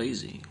too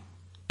lazy.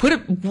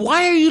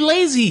 Why are you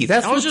lazy?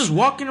 I was just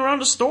walking around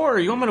the store.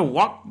 You want me to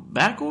walk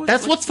backwards?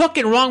 That's what's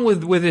fucking wrong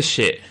with this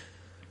shit.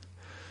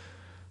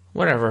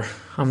 Whatever.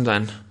 I'm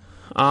done.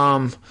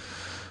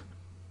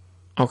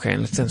 Okay,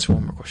 let's answer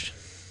one more question.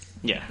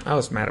 Yeah. I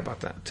was mad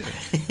about that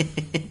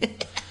today.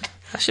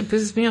 That shit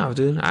pisses me off,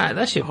 dude.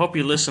 That shit. I hope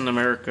you listen,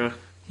 America.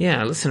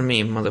 Yeah, listen to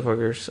me,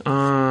 motherfuckers.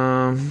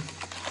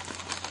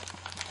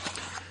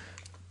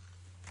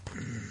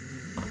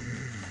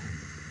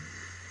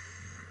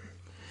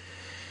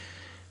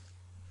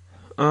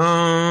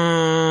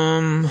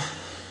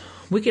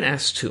 We can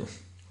ask two.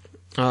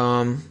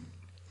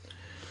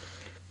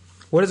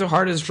 What is the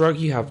hardest drug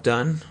you have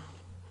done?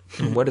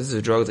 And what is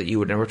the drug that you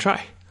would never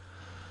try?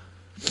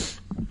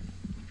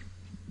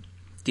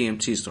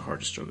 DMT is the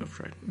hardest drug I've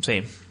tried.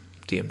 Same.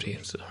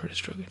 DMT is the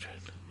hardest drug I've tried.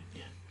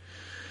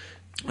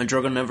 Yeah. A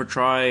drug I'll never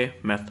try,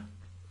 meth.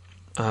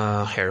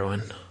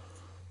 Heroin. Isn't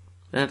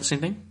that the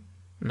same thing?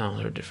 No,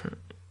 they're different.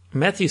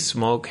 Meth you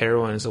smoke,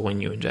 heroin is the one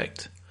you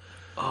inject.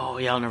 Oh,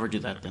 yeah, I'll never do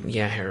that then.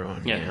 Yeah,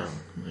 heroin. Yeah, Yeah. heroin.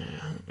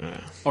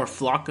 Or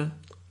Flocka.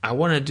 I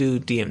want to do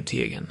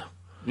DMT again,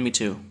 though. Me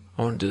too.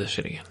 I want to do this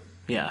shit again.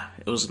 Yeah,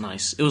 it was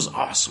nice. It was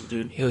awesome,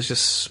 dude. It was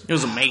just... It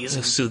was amazing.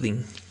 It was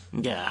soothing.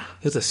 Yeah.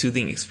 It was a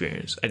soothing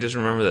experience. I just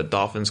remember the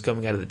dolphins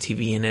coming out of the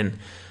TV, and then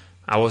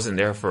I wasn't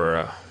there for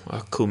a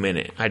cool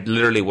minute. I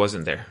literally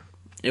wasn't there.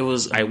 It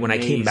was when I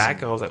came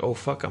back, I was like, oh,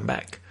 fuck, I'm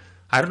back.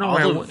 I don't know all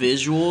where the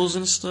visuals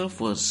and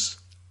stuff was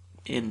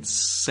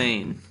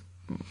insane.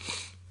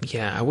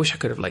 Yeah, I wish I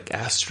could have like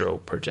astro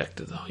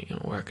projected though, you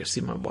know, where I could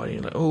see my body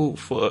and like, oh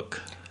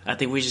fuck. I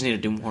think we just need to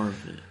do more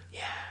of it.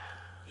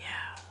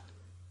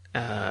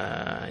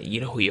 You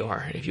know who you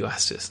are. If you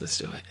ask this, let's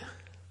do it.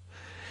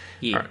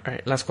 Yeah. All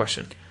right, last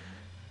question.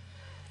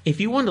 If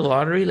you won the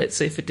lottery, let's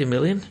say 50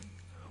 million,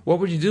 what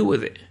would you do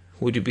with it?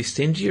 Would you be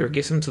stingy or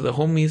give some to the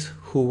homies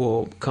who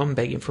will come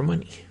begging for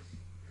money?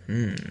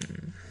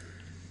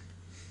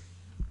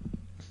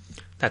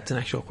 That's an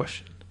actual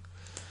question.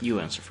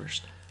 You answer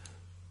first.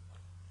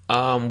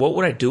 What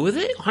would I do with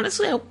it?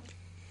 Honestly,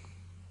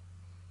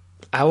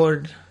 I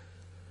would...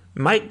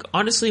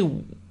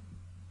 honestly,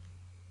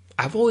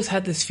 I've always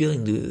had this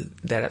feeling, dude,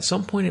 that at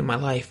some point in my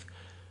life,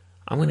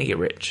 I'm going to get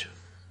rich.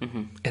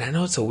 Mm-hmm. And I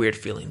know it's a weird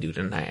feeling, dude,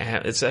 and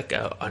it's like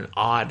an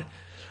odd...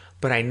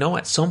 But I know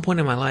at some point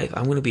in my life,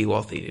 I'm going to be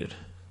wealthy, dude.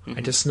 Mm-hmm.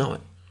 I just know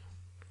it.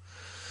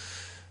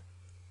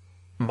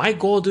 My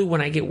goal, dude,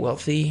 when I get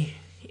wealthy,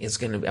 is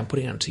going to be... I'm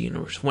putting it out to the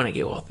universe. When I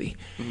get wealthy,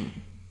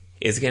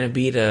 is going to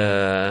be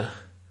to...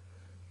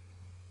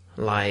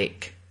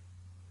 Like...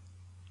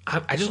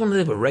 I just want to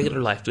live a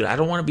regular life, dude. I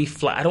don't want to be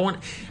I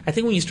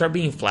think when you start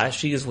being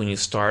flashy is when you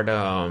start...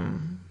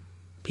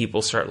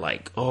 people start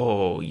like,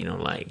 oh, you know,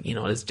 like, you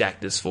know, let's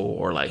jack this fool.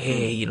 Or like,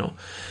 hey, you know.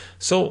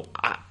 So...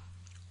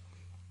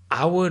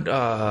 I would,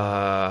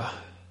 for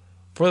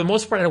the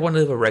most part, I want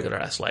to live a regular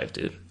ass life,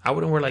 dude. I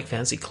wouldn't wear like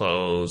fancy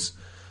clothes.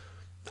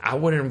 I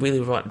wouldn't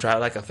really drive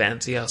like a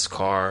fancy ass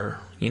car.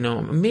 You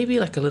know, maybe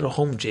like a little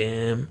home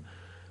gym.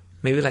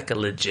 Maybe like a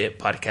legit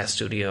podcast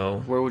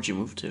studio. Where would you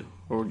move to?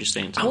 Where would you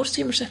stay in town? I would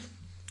stay in Merced.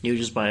 You would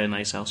just buy a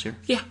nice house here?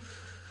 Yeah.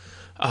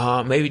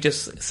 Maybe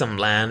just some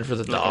land for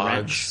the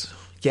dogs.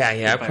 Yeah,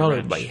 I'd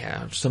probably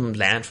buy some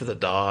land for the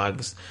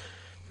dogs.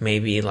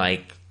 Maybe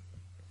like...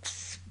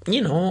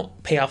 You know,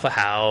 pay off a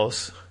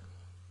house,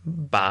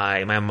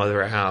 buy my mother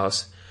a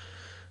house.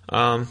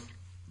 The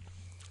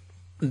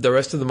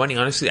rest of the money,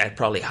 honestly, I'd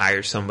probably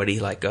hire somebody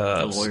like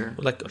a lawyer,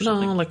 like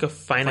a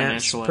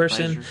finance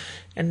person, advisor.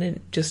 And then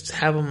just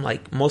have them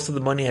like most of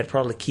the money I'd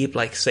probably keep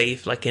like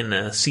safe, like in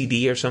a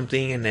CD or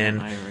something, and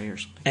then IRA or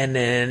something. And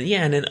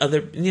then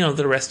other, you know,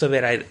 the rest of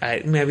it,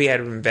 I'd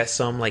invest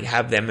some, like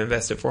have them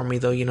invest it for me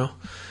though, you know.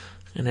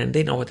 And then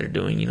they know what they're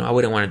doing, you know. I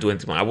wouldn't want to do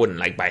anything. I wouldn't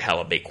like buy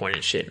hella Bitcoin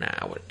and shit. Nah,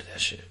 I wouldn't do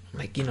that shit.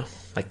 Like, you know,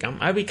 like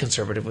I'd be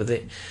conservative with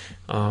it.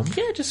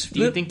 Just. Do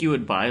you think you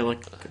would buy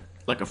like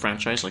a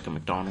franchise, like a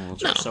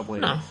McDonald's or Subway?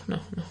 No.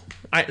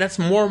 That's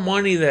more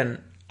money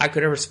than I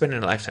could ever spend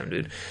in a lifetime,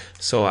 dude.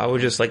 So I would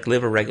just like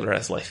live a regular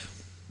ass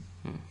life.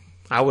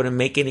 I wouldn't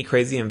make any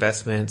crazy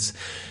investments.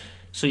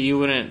 So you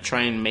wouldn't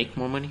try and make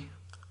more money?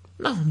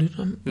 No, dude.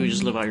 You would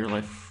just live out your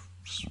life.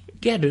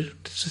 Yeah, dude.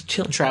 Just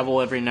chill.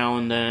 Travel every now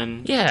and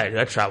then. Yeah,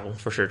 I travel.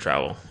 For sure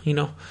travel. You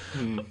know?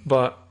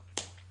 But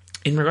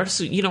in regards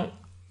to, you know,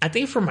 I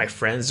think for my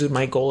friends, dude,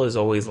 my goal is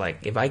always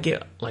like, if I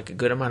get like a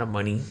good amount of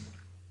money.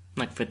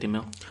 Like 50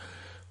 mil?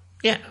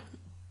 Yeah.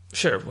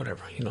 Sure,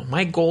 whatever. You know,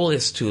 my goal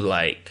is to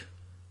like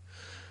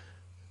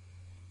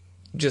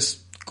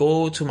just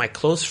go to my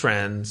close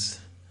friends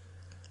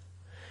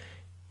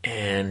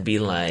and be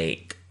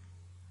like,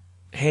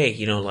 hey,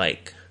 you know,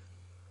 like,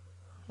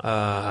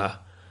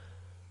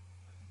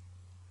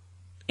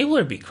 it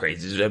wouldn't be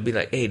crazy, dude. I'd be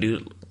like, hey,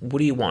 dude, what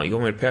do you want? You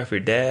want me to pay off your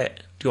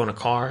debt? Do you want a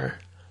car?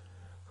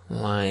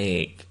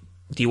 Like,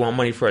 do you want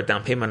money for a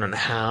down payment on a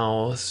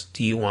house?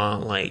 Do you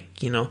want,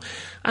 like, you know,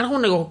 I don't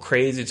want to go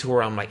crazy to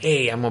where I'm like,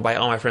 hey, I'm going to buy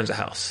all my friends a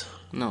house.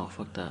 No,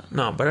 fuck that.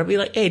 No, but I'd be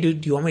like, hey,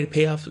 dude, do you want me to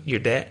pay off your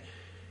debt?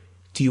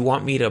 Do you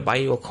want me to buy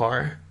you a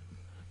car?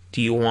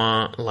 Do you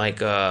want,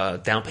 like, a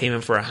down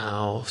payment for a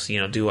house? You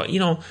know,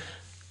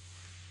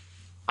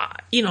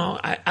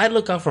 I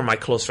look out for my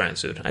close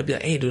friends, dude. I'd be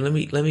like, hey, dude, let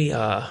me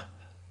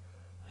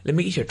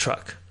get you a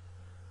truck.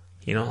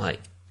 You know, like,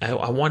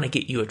 I want to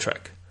get you a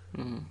truck.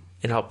 Mm-hmm.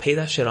 And I'll pay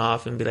that shit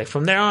off and be like,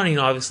 from there on, you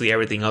know, obviously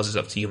everything else is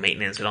up to you.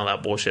 Maintenance and all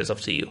that bullshit is up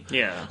to you.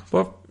 Yeah.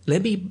 But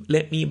let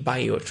me buy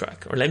you a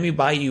truck. Or let me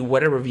buy you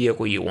whatever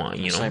vehicle you want,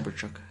 you know.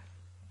 Cybertruck.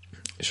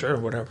 Sure,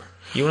 whatever.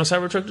 You want a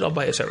Cybertruck? I'll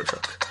buy you a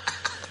Cybertruck.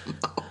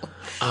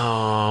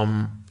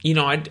 You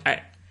know,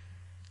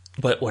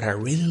 but what I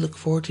really look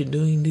forward to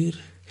doing, dude,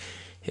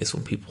 is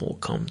when people will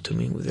come to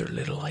me with their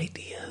little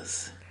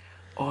ideas.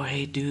 Oh,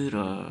 hey, dude,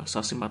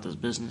 something about this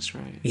business,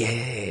 right?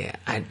 Yeah.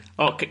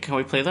 Can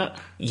we play that?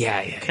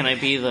 Yeah. Can I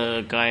be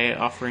the guy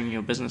offering you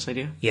a business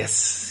idea?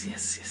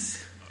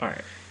 Yes. All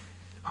right.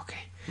 Okay.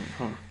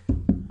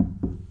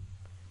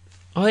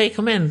 Oh, hey,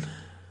 come in.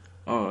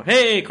 Oh,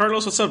 hey,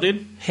 Carlos, what's up,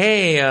 dude?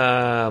 Hey,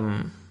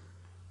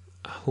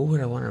 who would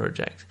I want to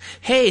reject?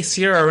 Hey,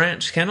 Sierra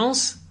Ranch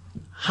Kennels.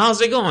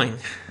 How's it going?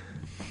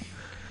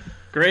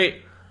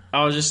 Great.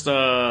 I was just,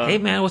 Hey,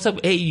 man, what's up?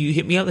 Hey, you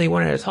hit me up that you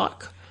wanted to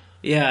talk.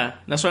 Yeah,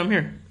 that's why I'm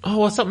here. Oh,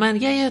 what's up, man?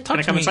 Yeah, talk to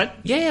me. Can I come inside?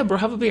 Yeah, bro,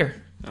 have a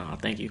beer. Oh,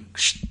 thank you.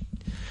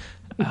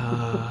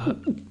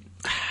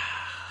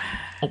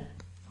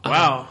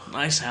 Wow,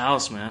 nice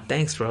house, man.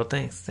 Thanks, bro.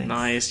 Thanks.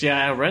 Nice.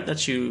 Yeah, I read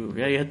that you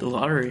hit the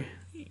lottery.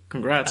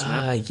 Congrats,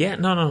 man. Yeah,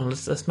 no.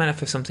 Let's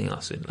manifest something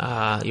else, dude.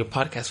 Your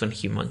podcast went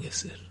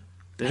humongous,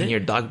 dude. And your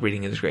dog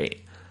breeding is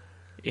great.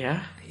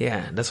 Yeah?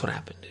 Yeah, that's what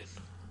happened, dude.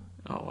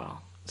 Oh, wow.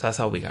 So that's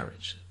how we got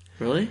rich.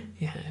 Really?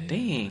 Yeah.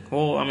 Dang.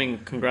 Well, I mean,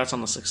 congrats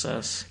on the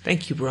success.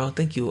 Thank you, bro.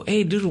 Thank you.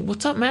 Hey, dude,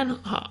 what's up, man?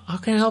 How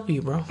can I help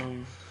you, bro?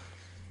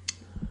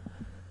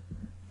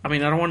 I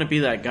mean, I don't want to be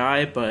that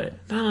guy, but...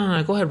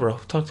 No. Go ahead, bro.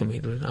 Talk to me,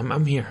 dude.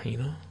 I'm here, you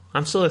know?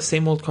 I'm still the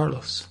same old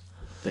Carlos.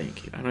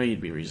 Thank you. I know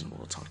you'd be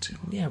reasonable to talk to.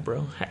 Yeah,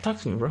 bro. Talk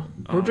to me, bro.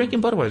 We're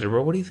drinking Budweiser,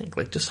 bro. What do you think?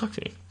 Like, just talk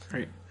to me.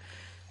 Right.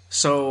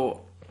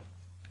 So,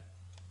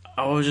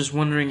 I was just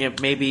wondering if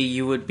maybe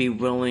you would be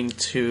willing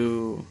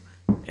to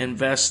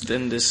invest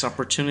in this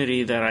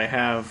opportunity that I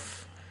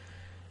have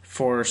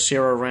for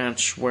Sierra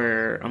Ranch,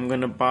 where I'm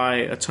going to buy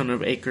a ton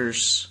of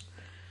acres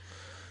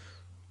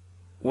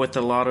with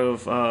a lot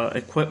of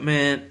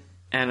equipment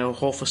and a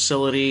whole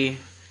facility.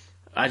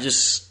 I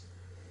just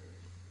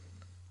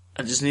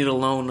need a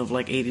loan of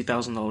like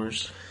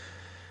 $80,000.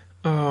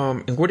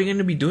 And what are you going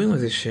to be doing with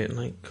this shit?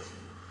 Like,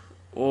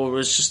 Well,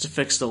 it's just to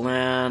fix the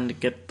land,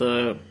 get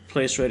the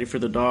place ready for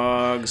the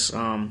dogs.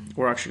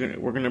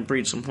 We're gonna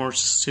breed some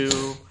horses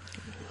too,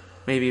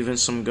 maybe even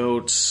some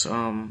goats.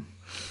 And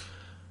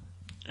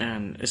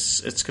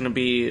it's gonna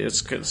be a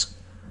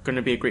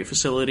great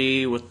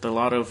facility with a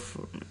lot of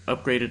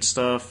upgraded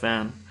stuff,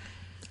 and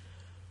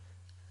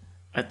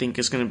I think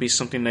it's gonna be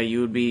something that you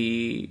would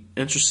be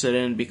interested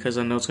in because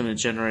I know it's gonna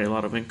generate a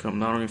lot of income,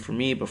 not only for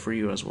me but for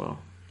you as well.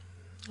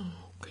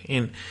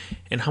 and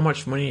how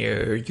much money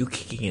are you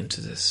kicking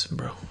into this,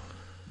 bro?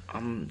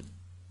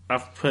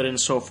 I've put in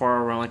so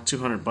far around like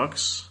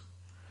 $200,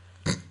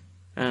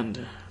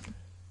 and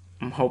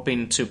I'm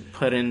hoping to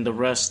put in the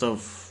rest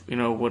of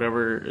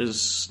whatever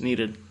is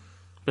needed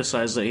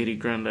besides the 90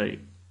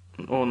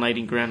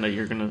 grand that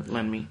you're gonna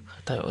lend me.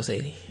 I thought it was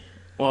 80.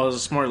 Well,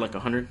 it's more like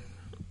 100.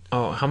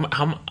 Oh,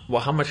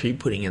 how much are you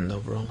putting in though,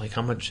 bro? Like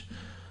how much?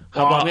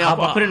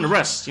 I'll put in the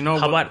rest.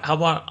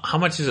 How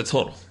much is the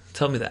total?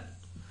 Tell me that.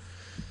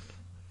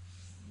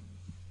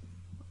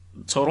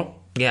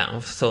 Total? Yeah,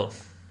 so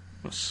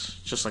It's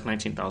just like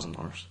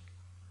 $19,000.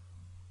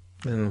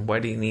 then why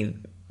do you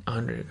need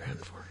 100 grand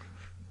for?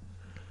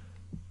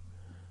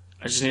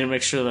 I just need to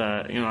make sure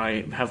that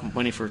I have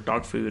money for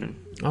dog food and.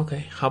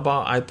 Okay, how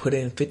about I put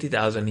in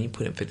 50,000 and you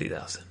put in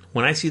 50,000?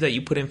 When I see that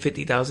you put in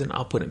 50,000,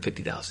 I'll put in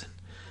 50,000.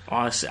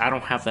 Honestly, I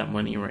don't have that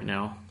money right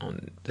now.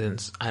 Then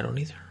I don't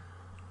either.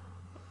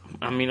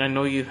 I mean, I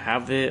know you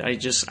have it.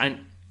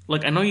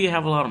 I know you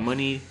have a lot of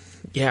money.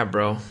 Yeah,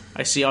 bro.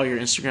 I see all your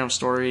Instagram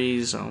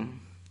stories.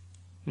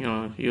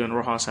 You and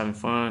Rojas having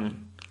fun.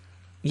 And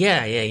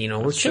Yeah.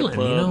 We're chilling.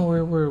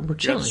 We're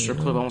chilling. Strip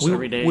club almost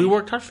every day. We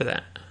worked hard for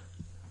that.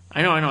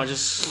 I know. I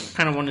just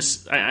kind of want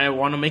to. I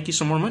want to make you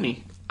some more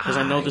money because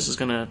I know this is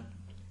gonna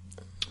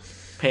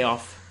pay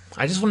off.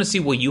 I just want to see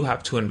what you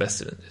have to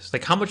invest in this.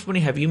 Like, how much money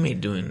have you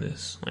made doing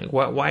this? Like,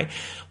 why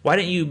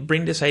didn't you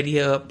bring this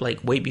idea up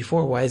like way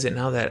before? Why is it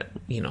now that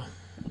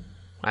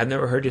I've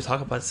never heard you talk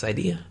about this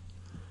idea?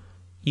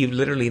 You've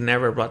literally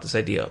never brought this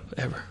idea up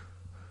ever.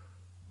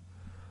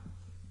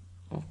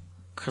 Well,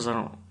 because I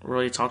don't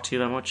really talk to you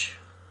that much,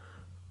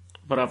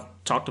 but I've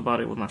talked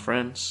about it with my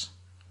friends.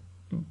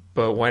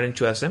 But why didn't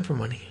you ask them for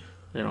money?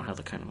 They don't have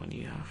the kind of money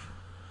you have.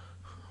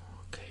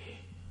 Okay.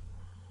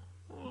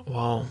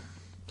 Well.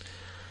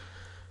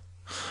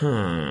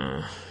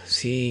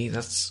 See,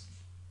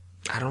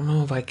 I don't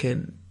know if I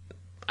could.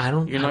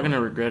 You're not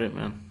gonna regret it,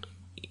 man.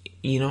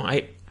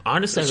 I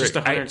honestly, it's just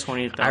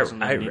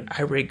 $120,000.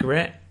 I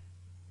regret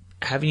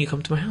having you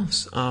come to my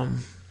house. I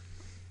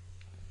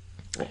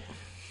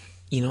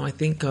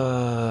think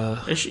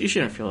you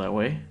shouldn't feel that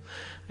way.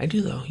 I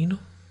do, though.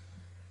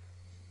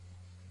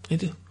 I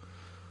do.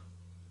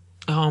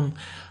 I'm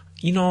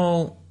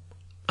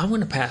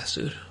gonna pass,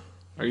 dude.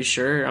 Are you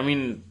sure? I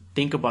mean,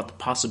 think about the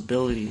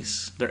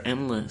possibilities. They're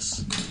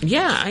endless.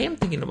 Yeah, I am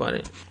thinking about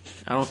it.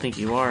 I don't think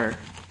you are.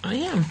 I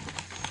am.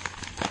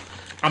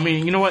 I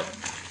mean, you know what?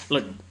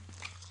 Look,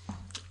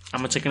 I'm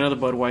gonna take another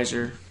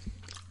Budweiser.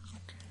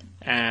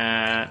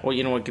 Well,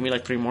 you know what? Give me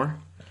like 3 more.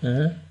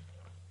 Mm-hmm.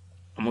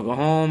 I'm gonna go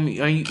home.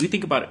 You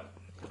think about it.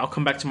 I'll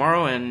come back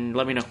tomorrow and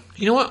let me know.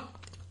 You know what?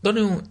 Don't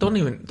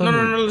even. No.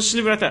 Let's just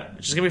leave it at that.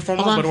 Just give me 4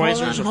 more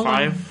Budweisers or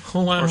 5.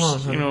 Hold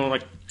on.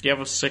 Like, do you have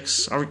a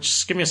 6? Or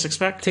just give me a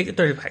 6-pack. Take the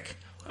 30-pack.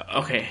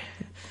 Okay.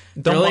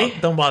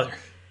 Don't bother.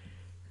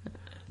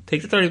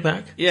 Take the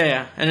 30-pack.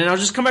 Yeah. And then I'll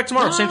just come back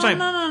tomorrow, same time.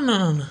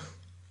 No.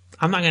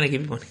 I'm not gonna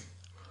give you money.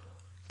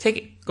 Take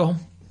it. Go home.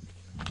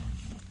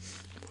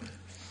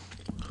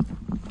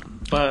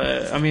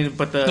 But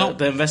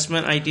the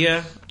investment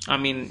idea. I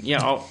mean,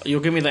 yeah.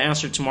 You'll give me the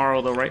answer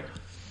tomorrow, though, right?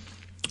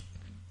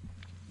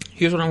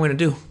 Here's what I'm gonna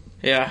do.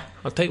 Yeah.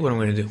 I'll tell you what I'm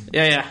gonna do.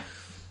 Yeah.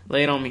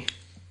 Lay it on me.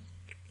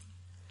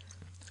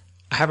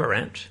 I have a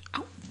ranch.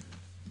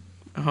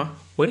 Uh-huh.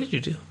 What did you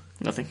do?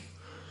 Nothing.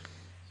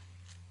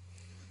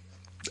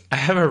 I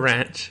have a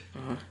ranch.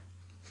 Uh-huh.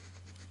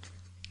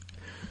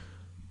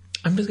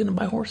 I'm just gonna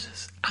buy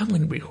horses. I'm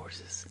gonna breed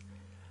horses.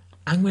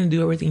 I'm gonna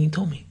do everything you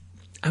told me.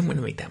 I'm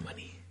gonna make that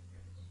money.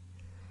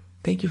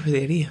 Thank you for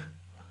the idea.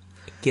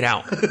 Get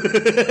out.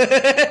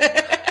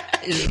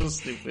 You're so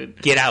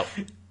stupid. Get out.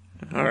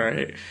 All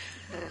right.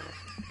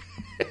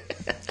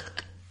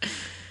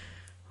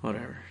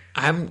 Whatever.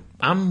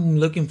 I'm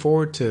looking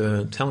forward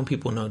to telling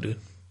people no, dude.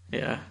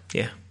 Yeah.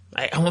 Yeah.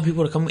 I want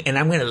people to come, and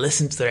I'm going to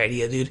listen to their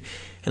idea, dude,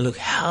 and look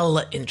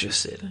hella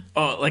interested.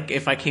 Oh, like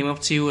if I came up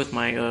to you with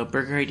my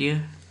burger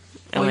idea.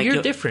 And like,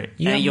 you're different.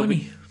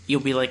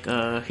 You'll be like,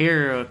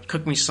 here,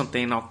 cook me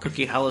something. I'll cook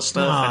you hella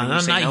stuff. No,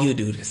 not you,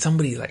 dude.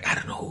 Somebody like, I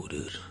don't know who,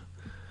 dude.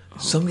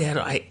 Somebody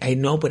I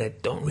know, but I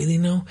don't really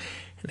know.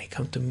 And they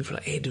come to me for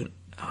like, hey, dude,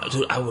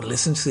 I would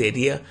listen to the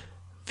idea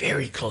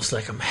very close.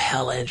 Like, I'm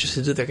hella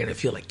interested, dude. They're going to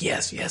feel like,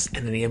 yes.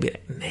 And then you're going to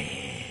be like, nah,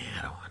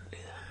 I don't want to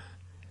do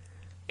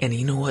that. And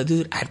you know what,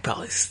 dude? I'd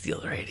probably steal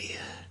their idea.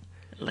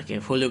 Like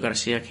if Julio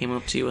Garcia came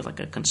up to you with like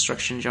a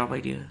construction job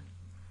idea.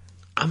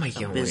 I might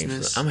give him money for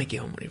that. I might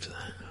give him money for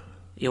that.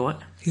 You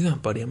what? He's my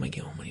buddy. I might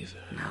give him money for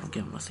that. No, I don't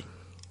give him nothing.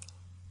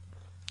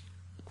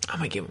 I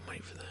might give him money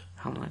for that.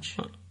 How much?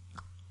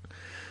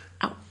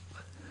 Ow.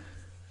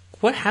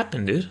 What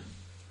happened, dude?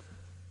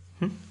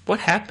 What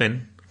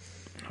happened?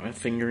 I'm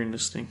fingering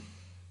this thing.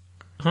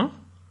 Huh?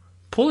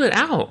 Pull it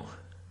out.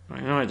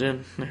 I know I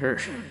did. It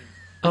hurt.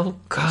 Oh,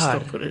 God. I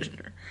still put it in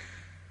there.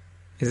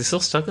 Is it still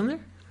stuck in there?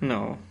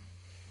 No.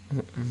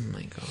 Oh,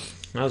 my God.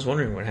 I was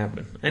wondering what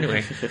happened.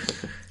 Anyway.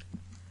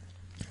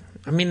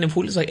 I mean, if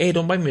Julio's like, hey,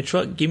 don't buy me a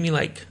truck, give me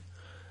like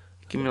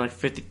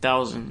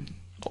 50,000.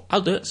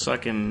 I'll do it. So I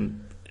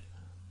can,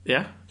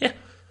 yeah? Yeah.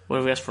 What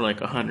if we ask for like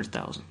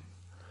 100,000?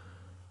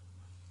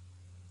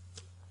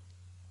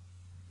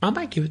 I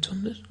might give it to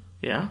him, dude.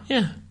 Yeah?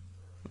 Yeah.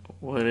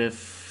 What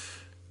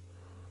if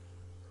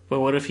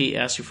he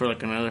asked you for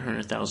like another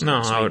 100,000?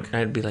 No,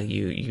 I'd be like,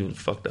 you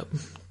fucked up.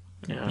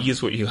 Yeah.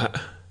 Use what you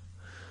got.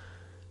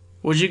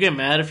 Would you get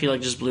mad if he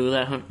like just blew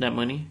that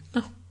money?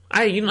 No.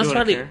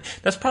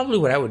 That's probably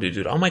what I would do,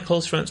 dude. All my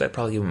close friends, I'd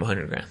probably give them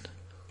 $100,000.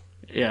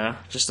 Yeah,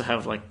 just to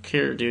have like,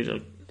 here, dude,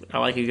 like, I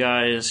like you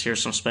guys.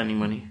 Here's some spending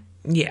money.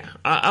 Yeah,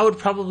 I would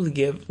probably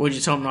give. Would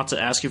you tell him not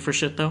to ask you for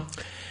shit though?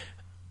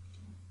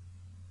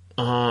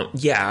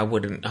 Yeah, I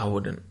wouldn't.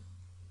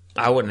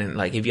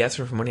 Like, if you asked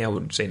for money, I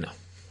would say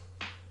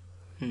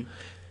no.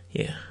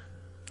 Yeah.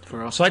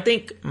 For us. So I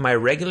think my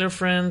regular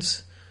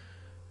friends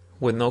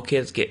with no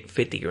kids get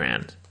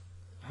 $50,000.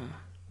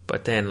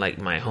 But then, like,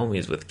 my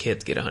homies with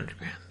kids get $100,000.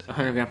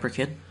 $100,000 per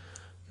kid?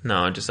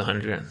 No, just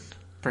 $100,000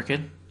 per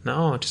kid.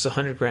 No, just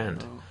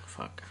 $100,000. Oh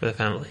fuck! For the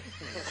family.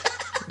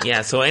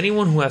 Yeah, so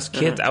anyone who has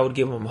kids, I would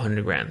give them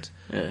 $100,000.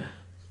 Yeah.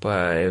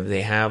 But if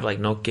they have like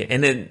no kid,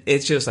 and then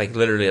it's just like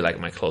literally like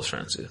my close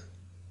friends, dude.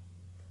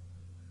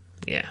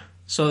 Yeah.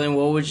 So then,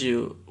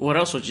 what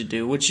else would you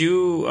do? Would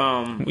you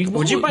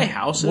buy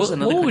houses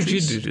in other countries? What would you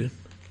do, dude?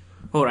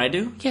 What would I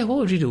do? Yeah, what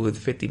would you do with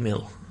 50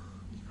 mil?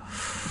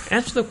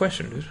 Answer the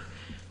question, dude.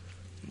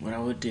 What I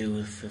would do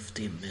with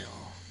 50 mil?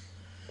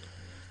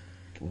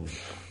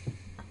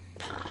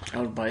 I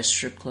would buy a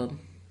strip club.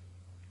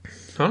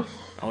 Huh?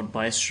 I would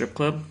buy a strip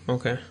club.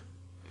 Okay.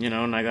 You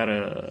know, and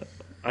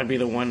I'd be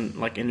the one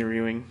like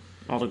interviewing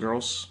all the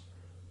girls.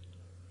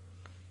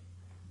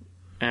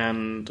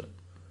 And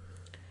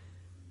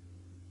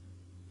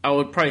I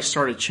would probably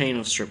start a chain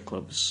of strip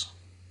clubs.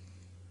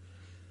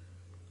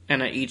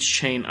 And at each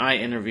chain, I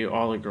interview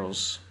all the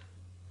girls.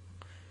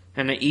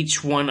 And at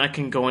each one, I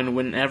can go in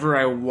whenever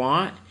I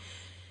want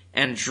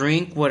and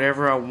drink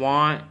whatever I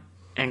want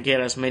and get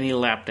as many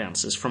lap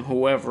dances from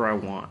whoever I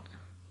want.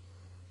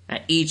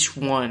 At each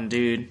one,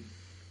 dude.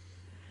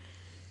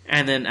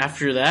 And then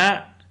after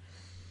that,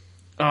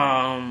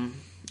 I'll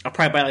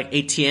probably buy like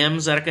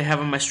ATMs that I could have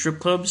in my strip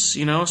clubs,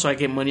 you know, so I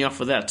get money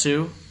off of that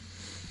too.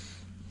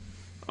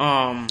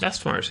 That's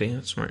smart, see?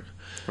 That's smart.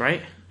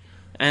 Right?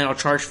 And I'll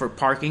charge for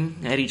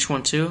parking at each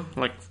one too,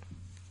 like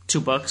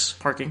 $2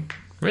 parking.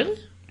 Really?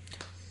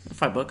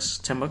 $5,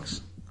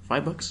 $10,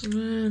 $5.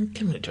 Man,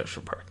 can't really charge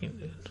for parking,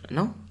 dude.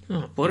 No?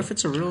 No. What if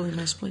it's a really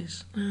nice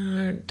place?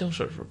 Don't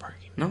charge for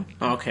parking. No?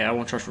 Oh, okay, I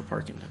won't charge for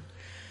parking then.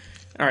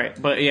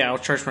 Alright, but yeah, I'll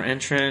charge for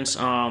entrance.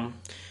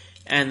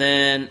 And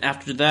then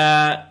after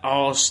that,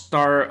 I'll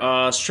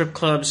start strip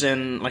clubs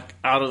in like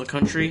out of the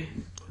country.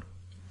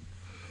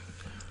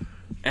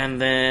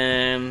 And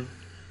then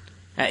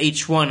at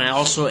each one, I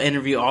also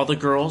interview all the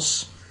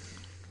girls.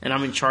 And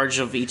I'm in charge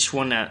of each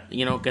one that,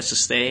 you know, gets to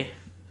stay.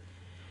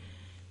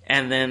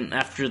 And then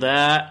after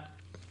that,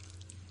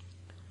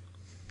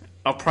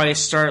 I'll probably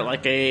start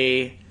like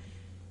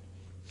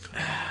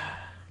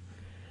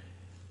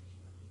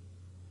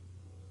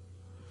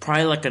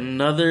probably like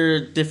another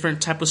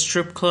different type of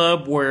strip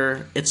club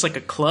where it's like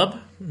a club.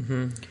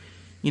 Mm-hmm.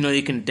 You know,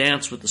 you can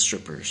dance with the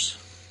strippers.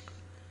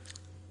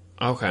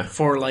 Okay.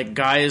 For like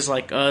guys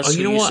like us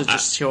who used to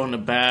just chill in the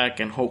back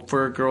and hope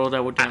for a girl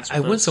that would dance with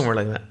us. I went somewhere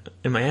like that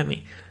in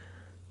Miami.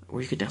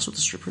 Where you could dance with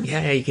the stripper?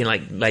 Yeah, you can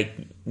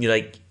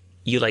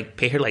you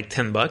pay her like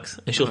 $10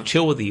 and she'll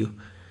chill with you.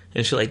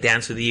 And she'll like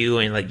dance with you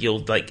and like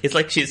you'll like it's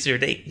like she's your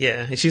date.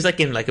 Yeah. And she's like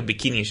in like a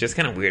bikini. She's just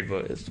kind of weird,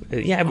 but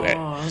yeah.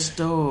 Oh, that's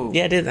dope.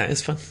 Yeah, I did that.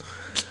 It's fun.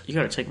 You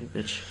gotta take me,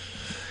 bitch.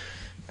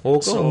 We'll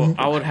go. So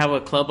I would have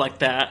a club like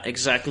that,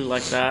 exactly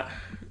like that.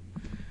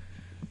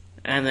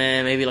 And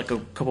then maybe like a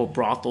couple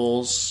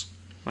brothels.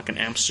 like in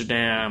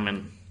Amsterdam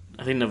and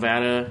I think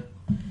Nevada.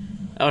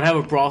 I would have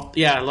a broth.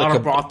 Yeah, a lot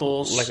of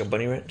brothels. Like a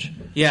bunny ranch?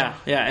 Yeah,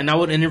 and I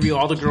would interview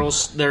all the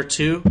girls there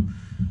too.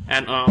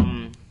 And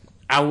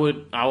I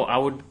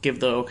would give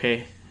the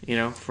okay,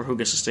 for who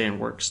gets to stay and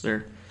works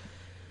there.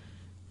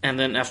 And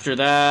then after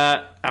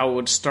that, I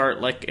would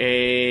start like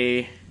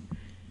a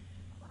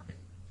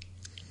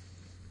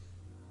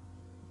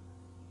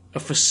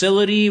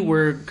facility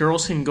where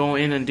girls can go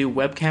in and do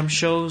webcam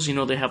shows.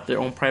 They have their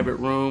own private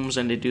rooms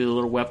and they do the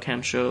little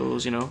webcam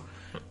shows,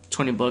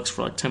 $20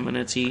 for like 10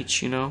 minutes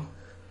each,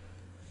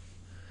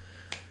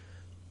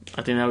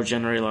 I think that would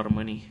generate a lot of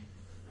money.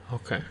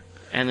 Okay.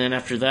 And then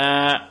after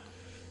that,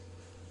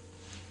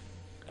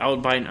 I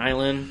would buy an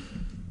island.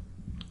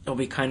 It'll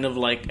be kind of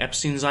like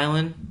Epstein's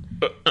Island,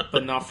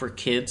 but not for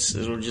kids.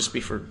 It would just be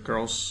for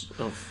girls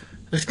of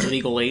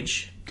legal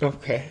age.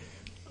 Okay.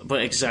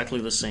 But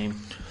exactly the same.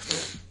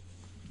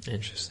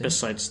 Interesting.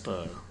 Besides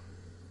the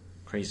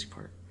crazy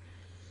part.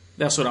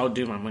 That's what I would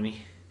do with my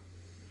money.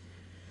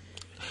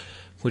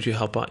 Would you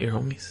help out your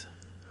homies?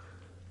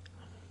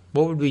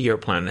 What would be your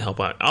plan to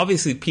help out?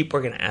 Obviously, people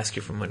are going to ask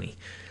you for money.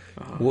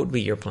 What would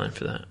be your plan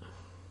for that?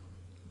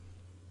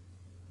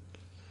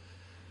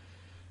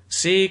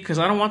 See, because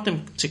I don't want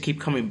them to keep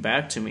coming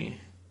back to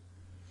me.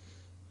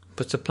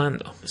 What's the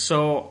plan, though?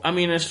 So, I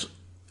mean, if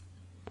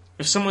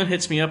someone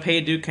hits me up,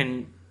 hey, dude,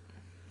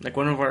 like if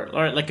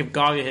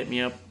Galia hit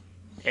me up,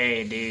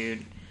 hey,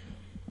 dude,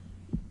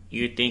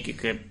 you think you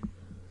could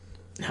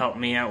help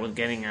me out with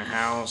getting a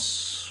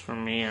house for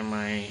me and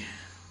my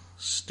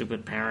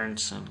stupid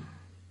parents and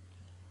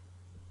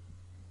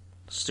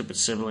stupid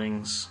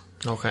siblings?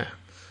 Okay.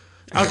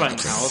 I would buy him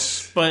a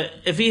house. But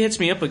if he hits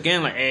me up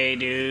again, like, hey,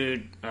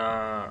 dude,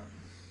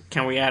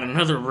 can we add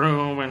another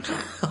room? And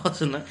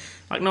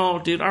like, no,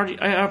 dude,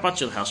 I bought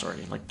you the house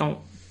already. Like,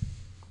 don't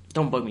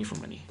bug me for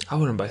money. I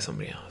wouldn't buy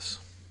somebody else.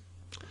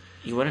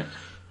 You wouldn't?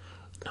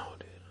 No,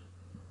 dude.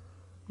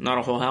 Not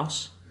a whole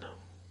house? No.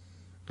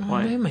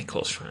 Why? Maybe my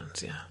close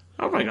friends, yeah.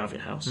 I'll buy off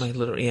your house. Maybe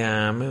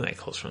my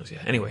close friends,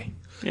 yeah. Anyway.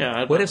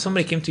 Yeah. What if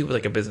somebody came to you with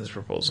like a business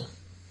proposal?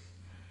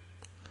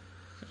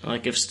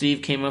 Like if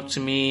Steve came up to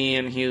me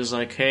and he was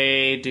like,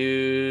 hey,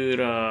 dude,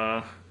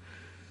 I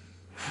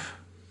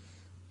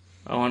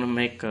want to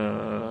make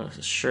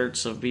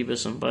shirts of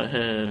Beavis and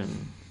Butthead.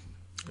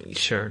 And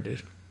sure,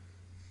 dude.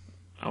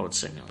 I would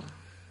say no.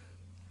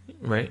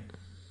 Right?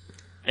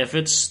 If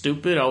it's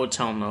stupid, I would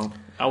tell him no.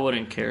 I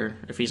wouldn't care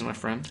if he's my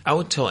friend. I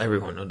would tell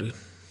everyone no, dude.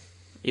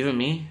 Even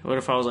me? What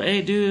if I was like,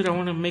 hey, dude, I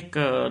want to make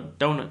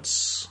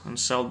donuts and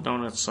sell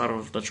donuts out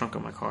of the trunk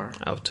of my car?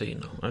 I would tell you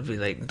no. I'd be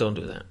like, don't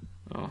do that.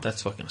 Oh.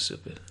 That's fucking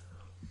stupid.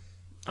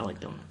 I like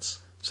donuts.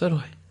 So do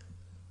I.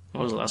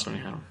 What was the last one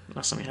you had?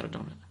 Last time you had a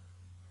donut?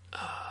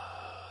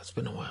 It's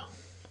been a while.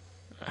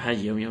 I had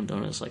Yum Yum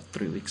donuts like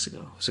 3 weeks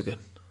ago. Was it good?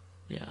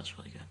 Yeah, it was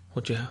really good.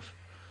 What'd you have?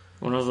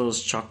 One of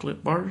those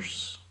chocolate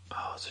bars.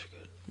 Oh, those are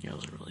good. Yeah,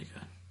 those are really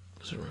good.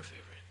 Those are my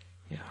favorite.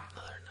 Yeah.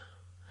 No, they're not.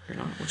 You're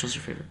not? Which one's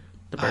your favorite?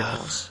 The berry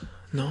balls.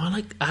 No, I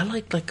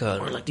like like a...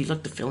 Or like, do you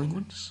like the filling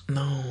ones?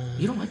 No.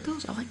 You don't like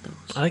those? I like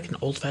those. I like an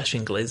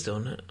old-fashioned glazed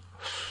donut.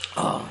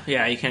 Oh,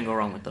 yeah, you can't go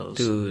wrong with those.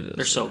 Dude.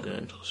 They're so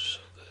good. Those are so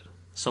good.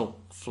 So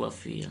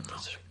fluffy. And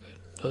Those are good.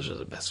 Those are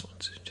the best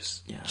ones.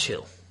 Just Yeah.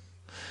 chill.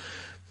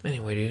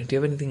 Anyway, dude, do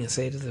you have anything to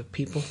say to the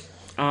people?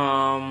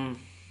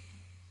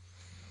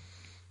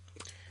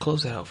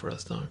 Close it out for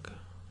us, dog.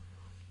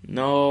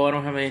 No, I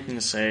don't have anything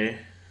to say.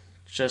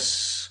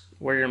 Just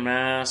wear your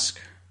mask.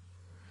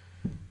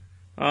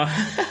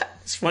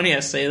 It's funny I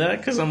say that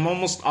because I'm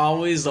almost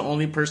always the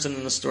only person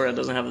in the store that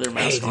doesn't have their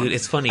mask on. Hey, dude,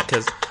 it's funny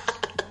because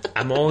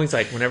I'm always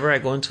like, whenever I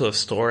go into a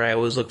store, I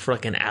always look for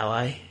like an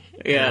ally.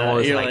 Yeah,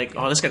 you're like,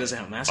 oh, this guy doesn't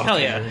have a mask. Okay, Hell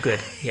yeah. I'm good.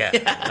 Yeah.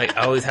 Like,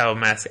 I always have a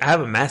mask. I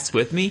have a mask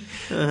with me,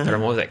 but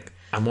I'm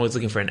always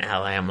looking for an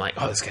ally. I'm like,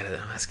 oh, this guy doesn't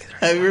have a mask.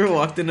 Have you ever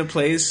walked in a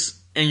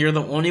place and you're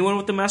the only one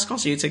with the mask on,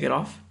 so you take it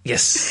off?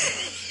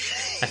 Yes.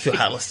 I feel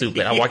hella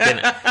stupid. I walked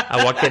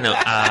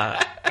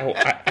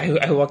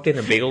in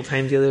a Bagel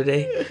Time the other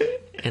day,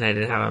 and I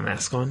didn't have a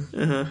mask on.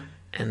 Uh-huh.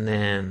 And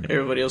then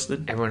Everybody else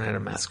did? everyone had a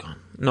mask on.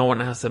 No one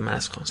has a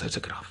mask on, so I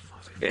took it off. I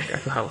was like, I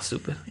feel hella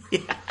stupid.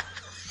 Yeah.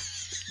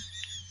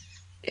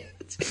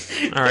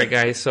 All right,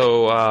 guys.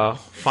 So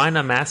find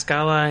a mask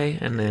ally,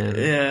 and then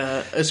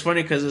Yeah, it's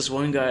funny because this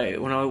one guy,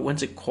 when I went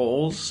to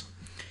Kohl's,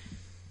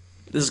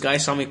 this guy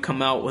saw me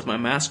come out with my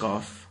mask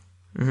off.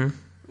 Mm-hmm.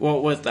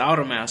 Well, without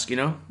a mask,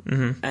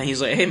 Mm-hmm. And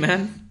he's like, hey,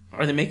 man,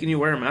 are they making you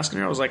wear a mask in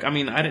there? I was like, I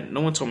mean,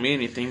 no one told me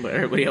anything, but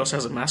everybody else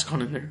has a mask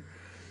on in there.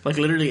 Like,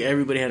 literally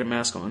everybody had a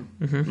mask on.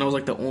 Mm-hmm. And I was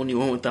like the only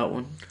one without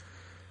one.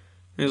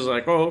 He was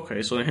like, oh,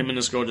 okay. So him and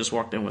this girl just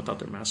walked in without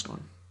their mask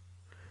on.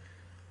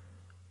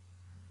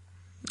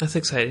 That's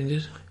exciting,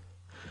 dude.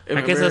 I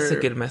guess that's a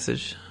good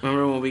message.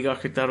 Remember when we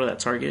got kicked out of that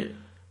Target?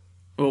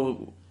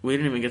 Well, we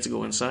didn't even get to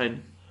go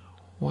inside.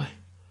 Why?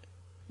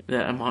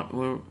 That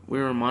we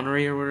were in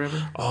Monterey or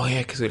whatever. Oh, yeah,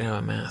 because we didn't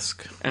have a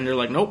mask. And they're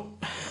like,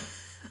 nope.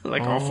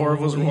 Like, all four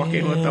of us were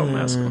walking without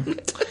masks on.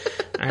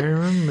 I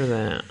remember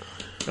that.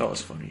 That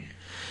was funny.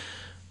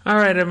 All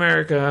right,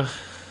 America.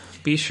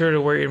 be sure to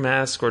wear your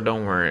mask or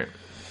don't wear it.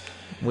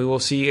 We will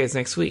see you guys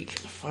next week.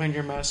 Find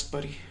your mask,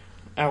 buddy.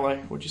 Ally,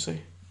 what'd you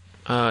say?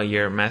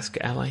 Your mask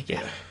ally?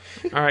 Yeah.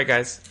 All right,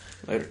 guys.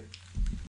 Later.